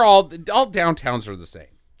USA. They're all downtowns are the same.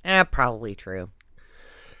 Probably true.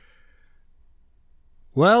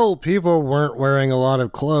 Well, people weren't wearing a lot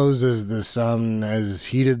of clothes as the sun has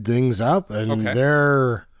heated things up, and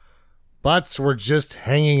their butts were just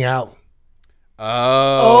hanging out.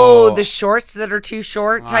 Oh, the shorts that are too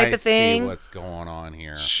short type of thing. I see what's going on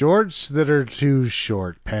here. Shorts that are too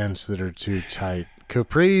short, pants that are too tight,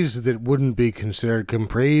 capris that wouldn't be considered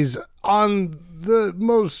capris on the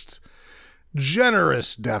most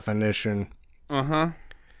generous definition. Uh-huh.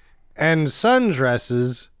 And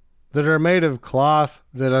sundresses that are made of cloth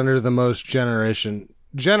that under the most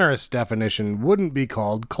generous definition wouldn't be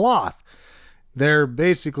called cloth. They're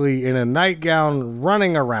basically in a nightgown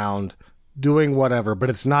running around doing whatever, but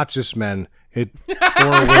it's not just men, or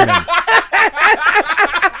women.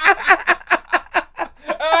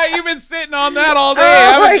 You've been sitting on that all day,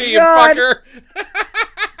 haven't you, fucker?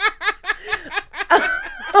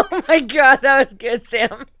 Oh my God, that was good,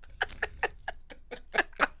 Sam.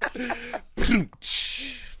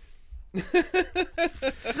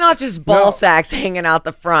 It's not just ball sacks hanging out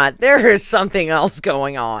the front. There is something else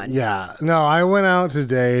going on. Yeah. No, I went out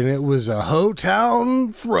today and it was a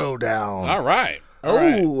Ho-Town throwdown. All right.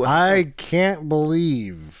 Oh. I can't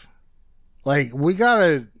believe. Like, we got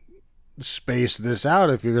to space this out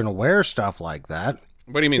if you're going to wear stuff like that.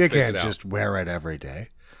 What do you mean You space can't it out? just wear it every day.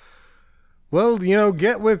 Well,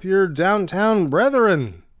 get with your downtown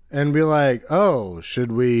brethren and be like, oh,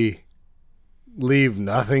 should we leave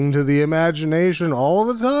nothing to the imagination all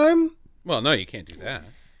the time? Well, no, you can't do that.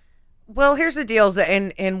 Well, here's the deal: is that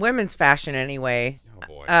in women's fashion, anyway. Oh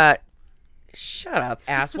boy. Shut up,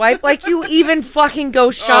 asswipe! Like you even fucking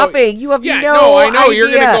go shopping. You have Yeah, no I know. idea.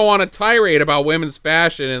 You're gonna go on a tirade about women's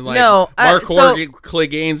fashion, and like No, Mark so-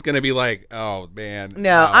 Clegane's gonna be like, "Oh man,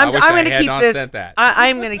 No, I I'm wish I going to had keep not this. sent that."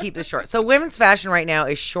 I'm going to keep this short. So women's fashion right now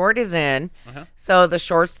is short is in. So the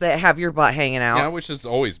shorts that have your butt hanging yeah, out. which has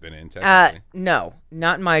always been in technically. No,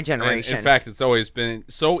 not in my And generation. in fact, it's always been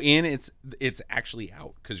so in. It's actually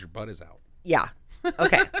out because your butt is out. Yeah.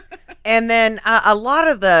 Okay. And then a lot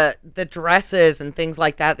of the dresses and things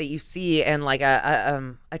like that you see in like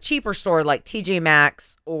a cheaper store like TJ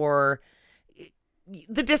Maxx or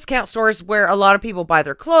the discount stores where a lot of people buy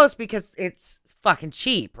their clothes because it's fucking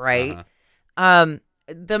cheap, right?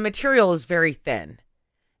 The material is very thin.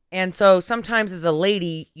 And so sometimes as a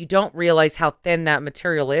lady, you don't realize how thin that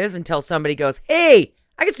material is until somebody goes, "Hey,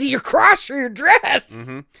 I can see your crotch through your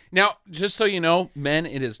dress." Now, just so you know, men,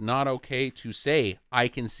 it is not okay to say, "I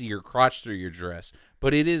can see your crotch through your dress,"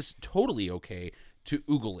 but it is totally okay to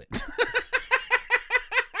oogle it.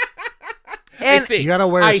 And You got to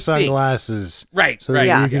wear I think. sunglasses. Right, So right. that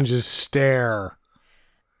Yeah. you can just stare.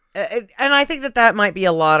 And I think that might be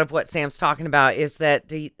a lot of what Sam's talking about is that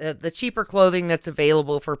the cheaper clothing that's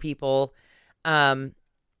available for people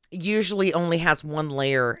usually only has one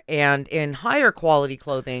layer, and in higher quality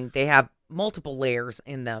clothing they have multiple layers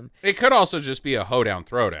in them. It could also just be a hoedown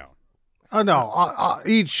throwdown. Oh, no.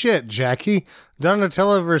 Eat shit, Jackie.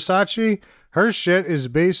 Donatella Versace, her shit is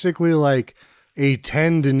basically like a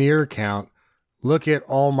 10 denier count. Look at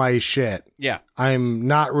all my shit. Yeah. I'm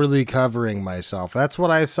not really covering myself. That's what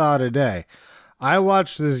I saw today. I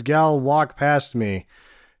watched this gal walk past me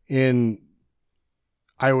in,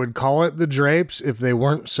 I would call it the drapes if they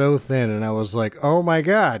weren't so thin. And I was like, oh my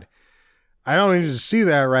God, I don't need to see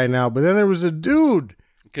that right now. But then there was a dude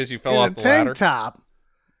Because you fell in off a the tank ladder. top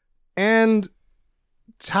and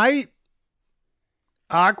tight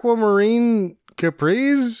aquamarine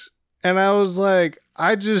capris. And I was like,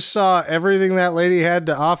 I just saw everything that lady had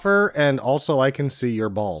to offer, and also I can see your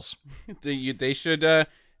balls. They should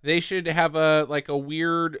have a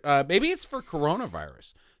weird maybe it's for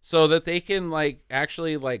coronavirus so that they can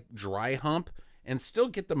actually dry hump and still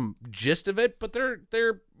get the gist of it, but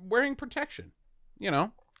they're wearing protection.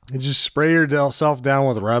 You just spray yourself down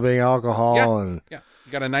with rubbing alcohol and Yeah,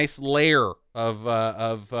 you got a nice layer of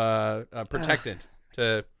protectant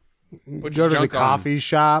to put go your to the junk on. coffee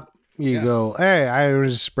shop. You Yeah. go, hey, I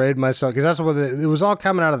just sprayed myself because that's what it was all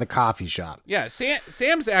coming out of the coffee shop. Yeah,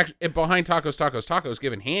 Sam's actually behind Tacos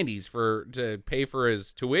giving handies to pay for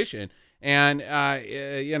his tuition, and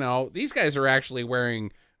these guys are actually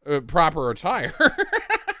wearing proper attire.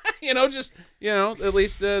 At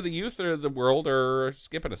least the youth of the world are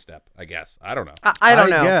skipping a step, I guess. I don't know. I don't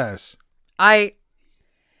know. Yes. I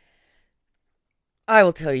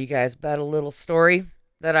will tell you guys about a little story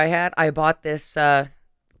that I had. I bought this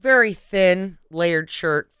very thin layered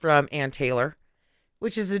shirt from Ann Taylor,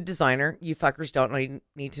 which is a designer. You fuckers don't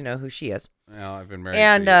need to know who she is. Well, I've been married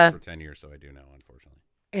And, for 10 years, so I do know, unfortunately.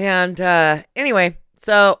 And anyway,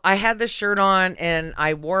 so I had this shirt on and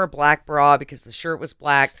I wore a black bra because the shirt was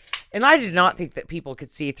black. And I did not think that people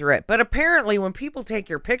could see through it. But apparently when people take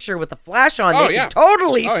your picture with the flash on, they can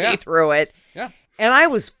totally see through it. Yeah. And I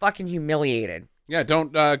was fucking humiliated. Yeah,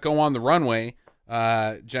 don't go on the runway,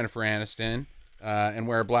 Jennifer Aniston, and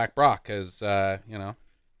wear a black bra because,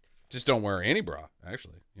 just don't wear any bra,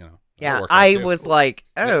 actually. That'll Yeah, work out I too. was like,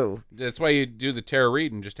 oh. That's why you do the Tara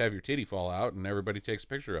Reid and just have your titty fall out and everybody takes a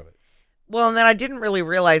picture of it. Well, and then I didn't really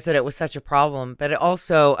realize that it was such a problem, but it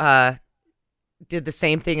also did the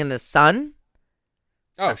same thing in the sun.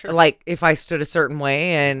 Oh, sure. Like if I stood a certain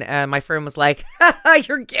way, and my friend was like,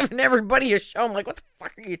 "You're giving everybody a show." I'm like, "What the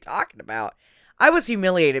fuck are you talking about?" I was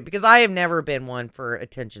humiliated because I have never been one for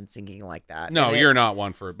attention seeking like that. No, And you're not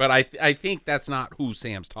one for it. But I think that's not who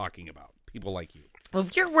Sam's talking about. People like you. Well,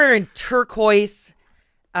 if you're wearing turquoise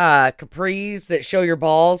capris that show your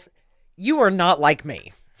balls, you are not like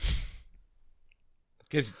me.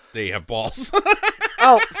 Because they have balls.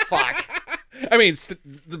 Oh, fuck. I mean,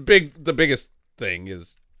 the biggest thing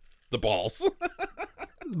is the balls.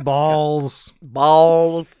 Balls.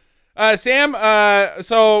 Sam,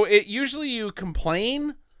 so usually you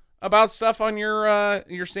complain about stuff on your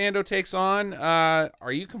Sando Takes On.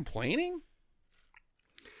 Are you complaining?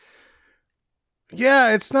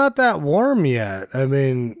 Yeah, it's not that warm yet. I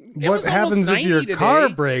mean, what happens if your car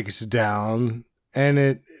breaks down and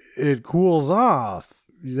it cools off?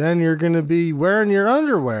 Then you're going to be wearing your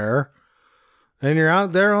underwear and you're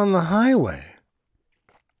out there on the highway.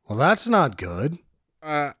 Well, that's not good.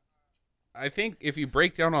 I think if you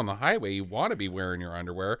break down on the highway, you want to be wearing your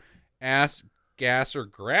underwear, ass, gas, or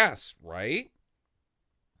grass, right?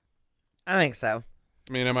 I think so.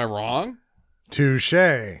 I mean, am I wrong? Touche.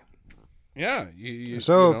 Yeah.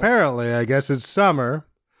 Apparently, I guess it's summer.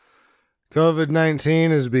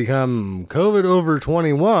 COVID-19 has become COVID over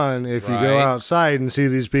 21 if you go outside and see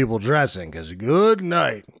these people dressing, because good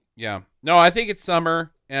night. Yeah. No, I think it's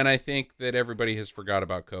summer, and I think that everybody has forgot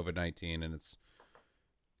about COVID-19, and it's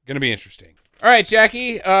going to be interesting. All right,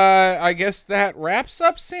 Jackie, I guess that wraps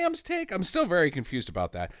up Sam's take. I'm still very confused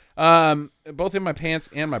about that, both in my pants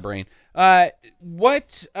and my brain.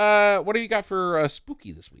 What do you got for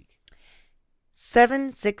spooky this week?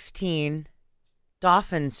 716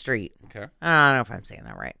 Dauphin Street. Okay. I don't know if I'm saying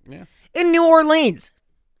that right. Yeah. In New Orleans.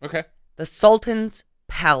 Okay. The Sultan's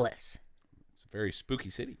Palace. It's a very spooky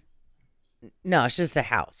city. No, it's just a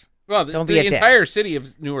house. Well, Don't the be a entire city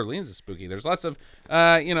of New Orleans is spooky. There's lots of,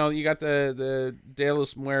 you got the De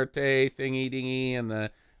Los Muerte thingy dingy and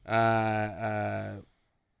the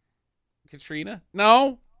Katrina.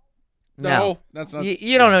 No, that's not.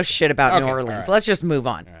 You don't know shit about New Okay, Orleans. all right. Let's just move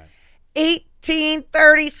on. All right.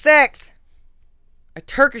 1836. A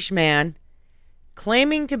Turkish man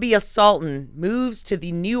claiming to be a sultan moves to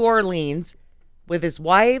the New Orleans with his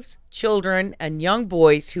wives, children, and young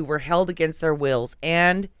boys who were held against their wills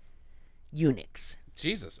and eunuchs.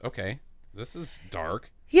 Jesus. Okay. This is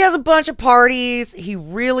dark. He has a bunch of parties. He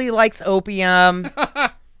really likes opium.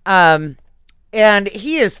 And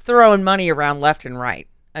he is throwing money around left and right.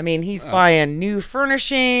 I mean, he's buying new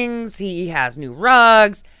furnishings. He has new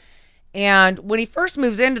rugs. And when he first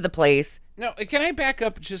moves into the place... Now, can I back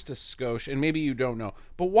up just a skosh? And maybe you don't know.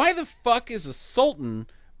 But why the fuck is a sultan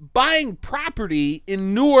buying property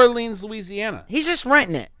in New Orleans, Louisiana? He's just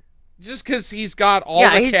renting it. Just because he's got all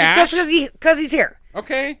the cash? Because he's here.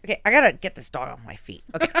 Okay. Okay, I gotta get this dog off my feet.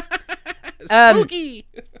 Okay. Spooky.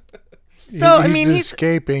 So, he's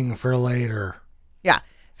escaping for later. Yeah.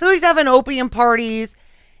 So he's having opium parties,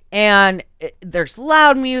 and there's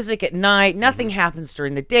loud music at night. Nothing happens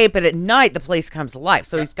during the day, but at night the place comes alive.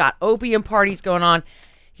 So he's got opium parties going on.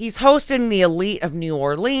 He's hosting the elite of New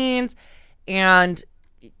Orleans, and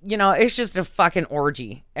it's just a fucking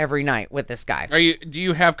orgy every night with this guy. Do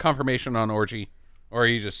you have confirmation on orgy, or are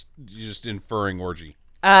you just inferring orgy?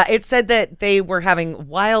 It said that they were having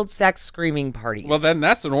wild sex screaming parties. Well, then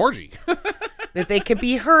that's an orgy. That they could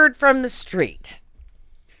be heard from the street.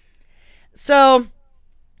 So,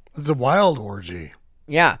 it's a wild orgy.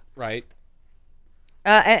 Yeah. Right.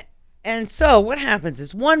 And so what happens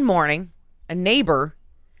is one morning, a neighbor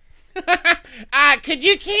could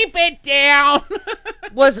you keep it down?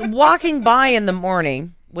 was walking by in the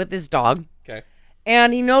morning with his dog. Okay.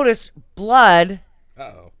 And he noticed blood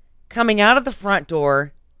Uh-oh. coming out of the front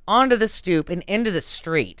door onto the stoop and into the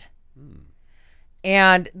street.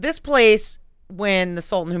 And this place, when the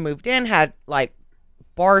Sultan who moved in, had like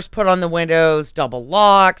bars put on the windows, double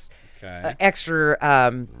locks, extra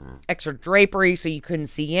drapery so you couldn't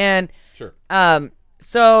see in. Sure.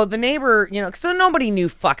 So the neighbor, so nobody knew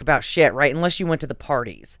fuck about shit, right? Unless you went to the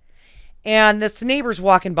parties. And this neighbor's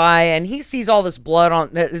walking by and he sees all this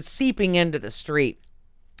blood that is seeping into the street.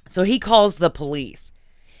 So he calls the police.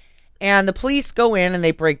 And the police go in and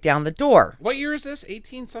they break down the door. What year is this?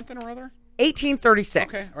 18 something or other?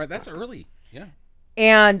 1836. Okay. All right. That's early. Yeah.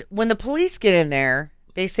 And when the police get in there,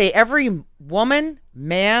 they say every woman,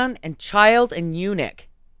 man, and child and eunuch,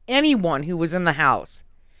 anyone who was in the house,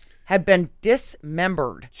 had been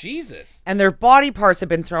dismembered. Jesus. And their body parts had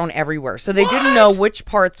been thrown everywhere. So they didn't know which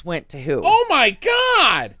parts went to who. Oh my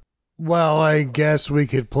God. Well, I guess we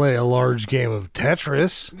could play a large game of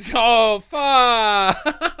Tetris. Oh, fuck.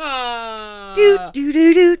 Do.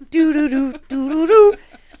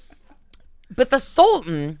 But the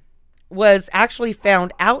Sultan was actually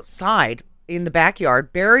found outside in the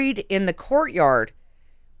backyard, buried in the courtyard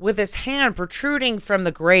with his hand protruding from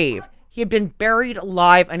the grave. He had been buried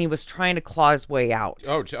alive and he was trying to claw his way out.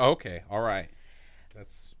 Oh, okay. All right.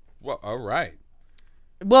 All right.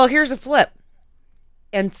 Well, here's a flip.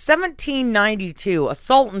 In 1792, a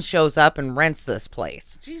sultan shows up and rents this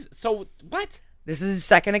place. Jesus. So, what? This is his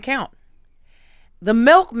second account. The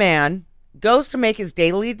milkman goes to make his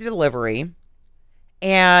daily delivery,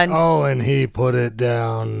 and Oh, and he put it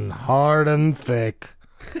down hard and thick.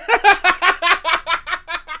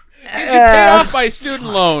 Did you pay off my student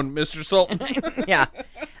loan, Mr. Sultan? yeah,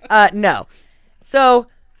 no. So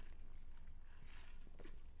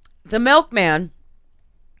the milkman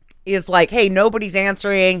is like, hey, nobody's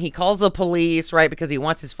answering. He calls the police, right, because he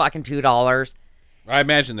wants his fucking $2. I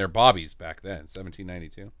imagine they're bobbies back then,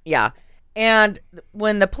 1792. Yeah. And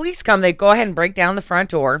when the police come, they go ahead and break down the front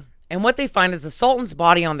door. And what they find is the Sultan's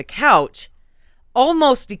body on the couch,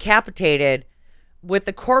 almost decapitated, with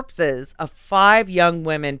the corpses of 5 young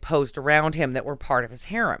women posed around him that were part of his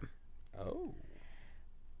harem. Oh.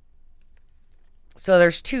 So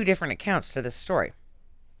there's 2 different accounts to this story.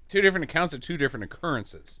 2 different accounts of 2 different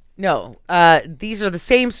occurrences. No, these are the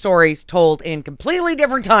same stories told in completely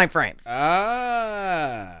different time frames.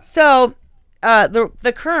 Ah. So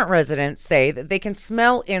the current residents say that they can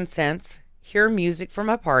smell incense, hear music from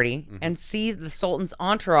a party, and see the Sultan's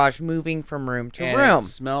entourage moving from room to And room. it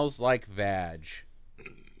smells like vag.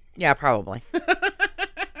 Yeah, probably.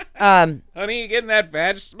 Honey, you getting that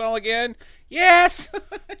vag smell again? Yes.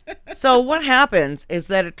 So what happens is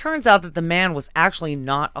that it turns out that the man was actually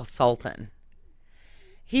not a sultan.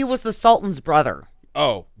 He was the Sultan's brother,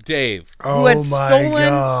 Oh, Dave. who had Oh my stolen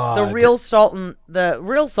God. the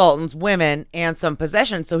real Sultan's women and some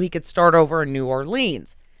possessions so he could start over in New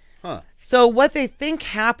Orleans. Huh. So what they think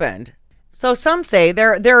happened, so some say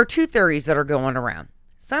there are 2 theories that are going around.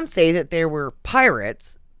 Some say that there were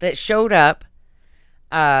pirates that showed up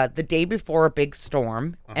the day before a big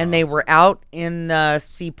storm, and they were out in the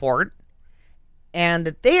seaport, and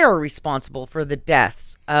that they are responsible for the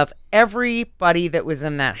deaths of everybody that was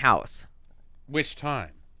in that house. Which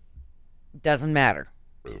time? Doesn't matter.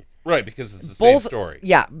 Right, because it's the same story.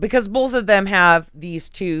 Yeah, because both of them have these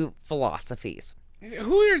 2 philosophies.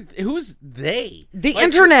 Who's they? The Like,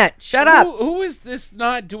 internet. Shut up. Who is this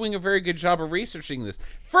not doing a very good job of researching this?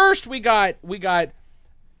 First, we got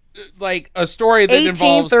like a story that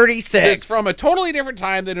involves 1836. It's from a totally different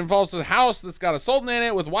time that involves a house that's got a sultan in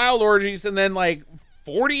it with wild orgies, and then like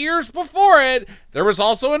 40 years before it, there was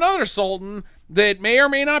also another sultan that may or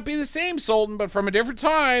may not be the same sultan, but from a different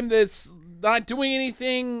time that's not doing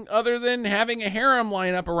anything other than having a harem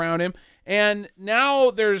line up around him. And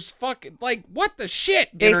now there's fucking like what the shit?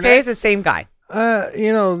 They Internet? say it's the same guy. At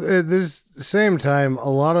this same time, a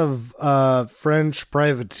lot of French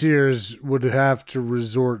privateers would have to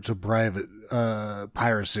resort to private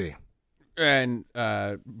piracy. And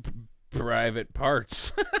private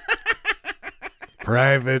parts.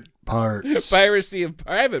 Private parts. Piracy of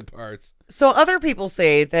private parts. So other people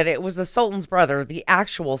say that it was the Sultan's brother, the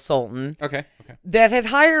actual Sultan, Okay. that had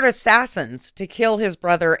hired assassins to kill his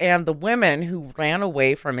brother and the women who ran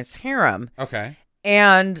away from his harem. Okay.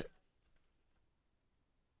 And,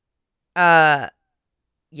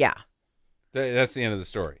 yeah. That's the end of the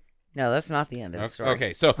story. No, that's not the end of the story.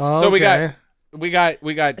 Okay. So Oh, so we okay.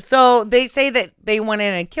 got So they say that they went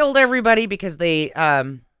in and killed everybody because they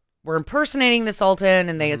were impersonating the Sultan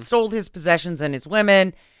and they had stole his possessions and his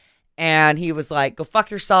women. And he was like, go fuck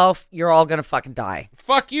yourself. You're all going to fucking die.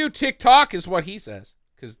 fuck you, TikTok is what he says.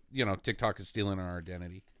 Because, TikTok is stealing our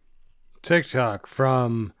identity. TikTok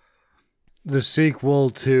from the sequel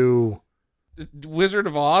to. Wizard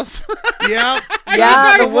of Oz? Yep. Yeah,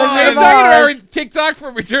 I'm the Wizard talking of about Oz. TikTok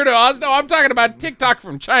from Return to Oz. No, I'm talking about TikTok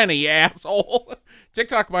from China, you asshole.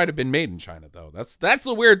 TikTok might have been made in China, though. That's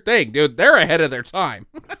the weird thing, dude. They're ahead of their time.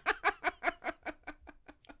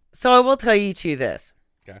 So I will tell you too this.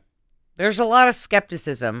 Okay. There's a lot of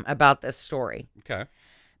skepticism about this story. Okay.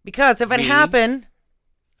 Because if it Me? happened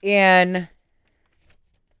in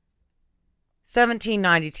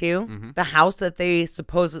 1792, the house that they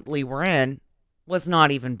supposedly were in was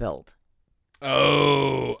not even built.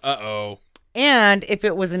 Oh, uh-oh. And if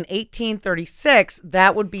it was in 1836,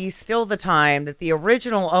 that would be still the time that the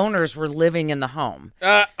original owners were living in the home.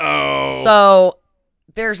 Uh-oh. So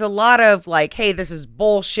there's a lot of like, hey, this is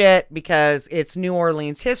bullshit because it's New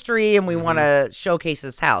Orleans history and we want to showcase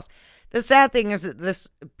this house. The sad thing is that this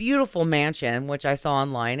beautiful mansion, which I saw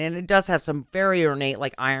online, and it does have some very ornate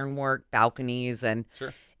like ironwork balconies and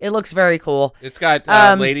Sure. it looks very cool. It's got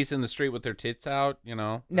ladies in the street with their tits out,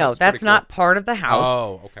 No, That's that's pretty not cool. part of the house.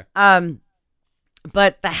 Oh, okay.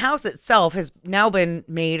 But the house itself has now been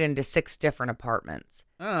made into 6 different apartments.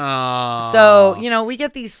 Oh. So, we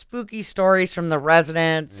get these spooky stories from the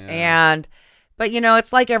residents Yeah. but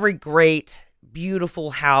it's like every great,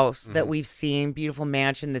 beautiful house that we've seen, beautiful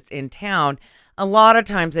mansion that's in town. A lot of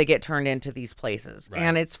times they get turned into these places Right.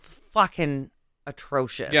 and it's fucking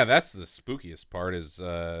atrocious. Yeah, that's the spookiest part is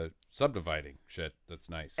subdividing shit. That's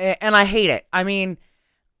nice. And I hate it. I mean,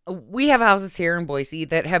 we have houses here in Boise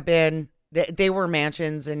that have been, they were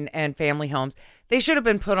mansions and family homes. They should have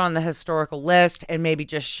been put on the historical list and maybe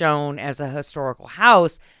just shown as a historical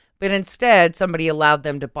house. But instead, somebody allowed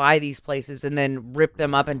them to buy these places and then rip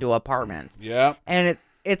them up into apartments. Yeah. And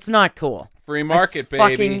it's not cool. Free market, I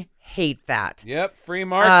baby. fucking hate that. Yep, free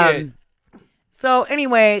market. So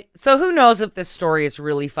anyway, so who knows if this story is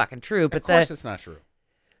really fucking true? But of course it's not true.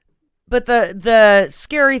 But the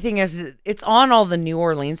scary thing is it's on all the New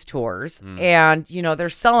Orleans tours, and they're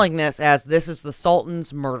selling this as this is the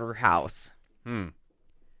Sultan's murder house.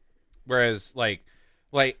 Whereas like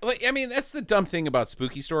I mean, that's the dumb thing about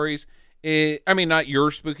spooky stories. I mean, not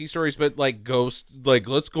your spooky stories, but like ghost, like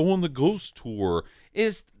let's go on the ghost tour.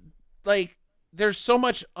 Is like there's so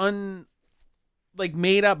much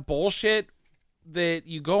made up bullshit that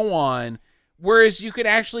you go on. Whereas you could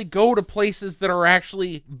actually go to places that are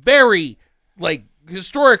actually very, like,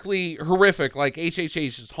 historically horrific, like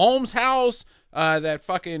H.H.'s Holmes house, that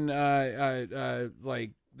fucking,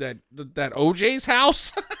 like, that O.J.'s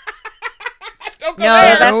house. Don't go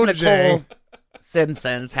there. No, that's OJ. Nicole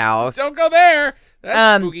Simpson's house. Don't go there.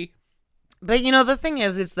 That's spooky. But, the thing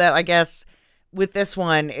is that I guess with this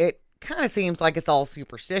one, it kind of seems like it's all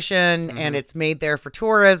superstition, and it's made there for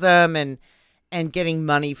tourism and getting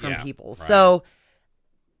money from people. Right. So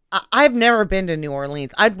I've never been to New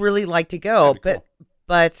Orleans. I'd really like to go, but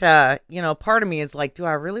part of me is like, do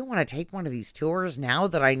I really want to take one of these tours now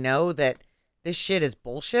that I know that this shit is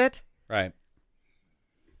bullshit? Right.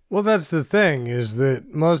 Well, that's the thing, is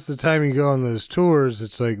that most of the time you go on those tours,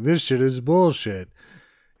 it's like, this shit is bullshit.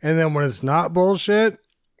 And then when it's not bullshit,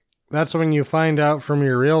 that's when you find out from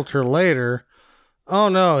your realtor later, oh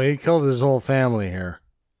no, he killed his whole family here.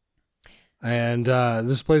 And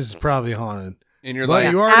this place is probably haunted. And you're but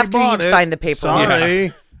like, you already after bought you've it. signed the paperwork. Sorry.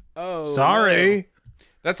 Yeah. Oh, sorry. No.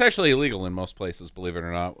 That's actually illegal in most places, believe it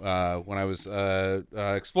or not. When I was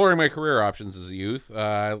exploring my career options as a youth,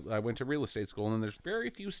 I went to real estate school, and there's very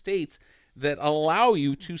few states that allow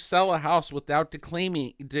you to sell a house without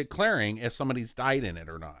declaring if somebody's died in it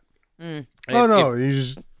or not. Oh, no. You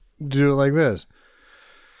just do it like this.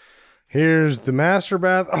 Here's the master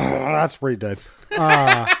bath. Oh, that's where he died.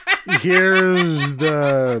 Here's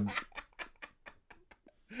the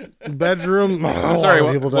bedroom. I'm sorry.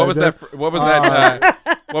 What was that? What was that?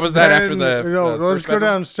 What was that after the? Let's go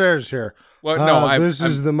downstairs here. Well, no, this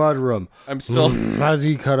is the mud room. I'm still. As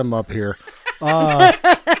he cut him up here.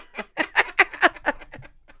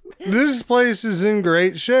 This place is in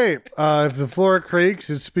great shape. If the floor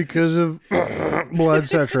creaks, it's because of blood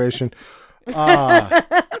saturation. But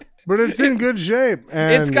it's in good shape,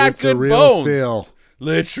 and it's got it's good a real bones. steel.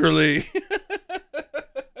 Literally.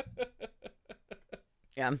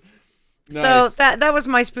 Yeah. Nice. So that was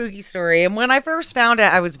my spooky story. And when I first found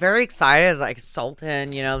it, I was very excited. I was like, Sultan,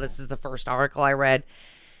 this is the first article I read.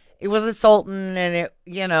 It was a Sultan, and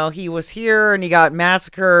he was here and he got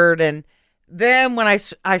massacred. And then when I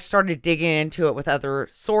started digging into it with other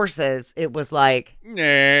sources, it was like, fuck,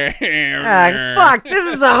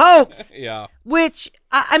 this is a hoax. Yeah. Which,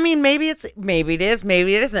 I mean, maybe it is, maybe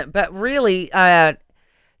it isn't. But really,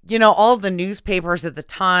 all the newspapers at the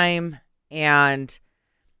time and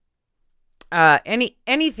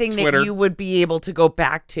anything Twitter. that you would be able to go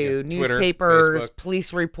back to, Twitter, newspapers, Facebook.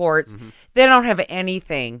 police reports, they don't have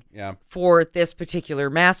anything for this particular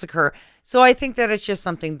massacre. So I think that it's just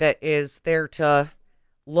something that is there to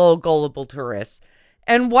lull gullible tourists.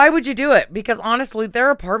 And why would you do it? Because honestly,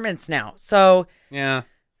 they're apartments now. So Yeah.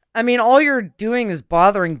 I mean, all you're doing is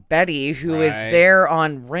bothering Betty, who is Right. there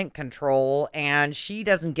on rent control, and she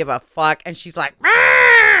doesn't give a fuck. And she's like,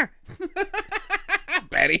 "Rah!"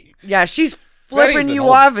 Betty. Yeah, she's Betty's flipping an you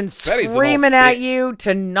old- off and Betty's an old screaming at bitch. you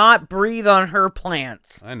to not breathe on her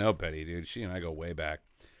plants. I know Betty, dude. She and I go way back.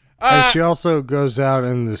 And she also goes out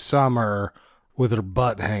in the summer with her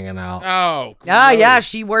butt hanging out. Oh, Ah, yeah,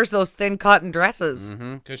 she wears those thin cotton dresses.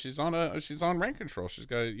 Because she's on rent control. She's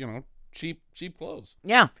got cheap clothes.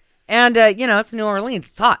 Yeah, and it's New Orleans.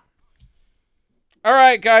 It's hot. All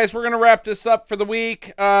right, guys, we're gonna wrap this up for the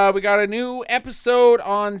week. We got a new episode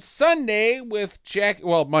on Sunday with Jack.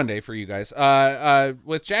 Well, Monday for you guys.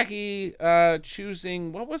 With Jackie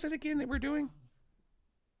choosing, what was it again that we're doing?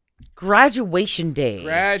 Graduation day.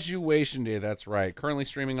 Graduation Day. That's right. Currently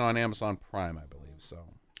streaming on Amazon Prime, I believe. So,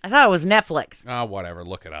 I thought it was Netflix, whatever.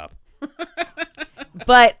 Look it up.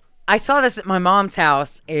 but I saw this at my mom's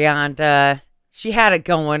house, and she had it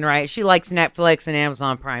going, right? She likes Netflix and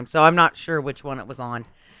Amazon Prime, so I'm not sure which one it was on.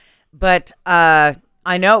 But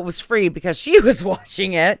I know it was free because she was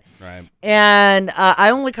watching it. Right. And I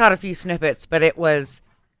only caught a few snippets, but it was,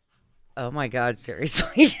 oh my God,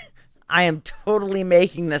 seriously. I am totally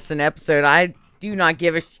making this an episode. I do not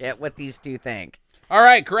give a shit what these two think. All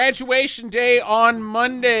right, graduation day on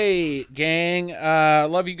Monday, gang.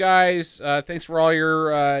 Love you guys. Thanks for all your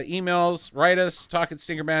emails. Write us,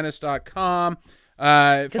 talk@stinkermadness.com.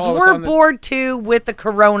 Because we're bored too with the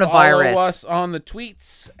coronavirus. Follow us on the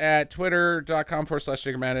tweets at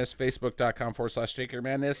twitter.com/stinkermadness,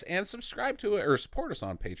 facebook.com/stinkermadness, and subscribe to it or support us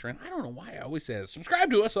on Patreon. I don't know why I always say that.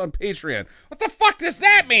 Subscribe to us on Patreon. What the fuck does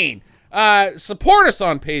that mean? Support us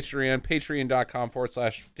on Patreon,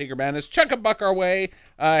 patreon.com/stinkermadness. Chuck a buck our way.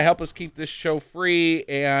 Help us keep this show free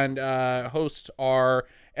and host our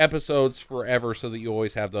episodes forever so that you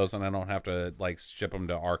always have those and I don't have to like ship them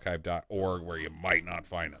to archive.org where you might not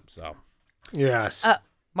find them. So yes.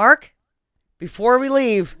 Mark, before we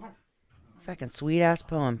leave, fucking sweet ass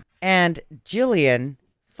poem. And Jillian,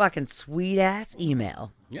 fucking sweet ass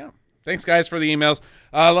email. yeah. Thanks guys for the emails.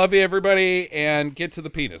 Love you everybody and get to the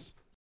penis.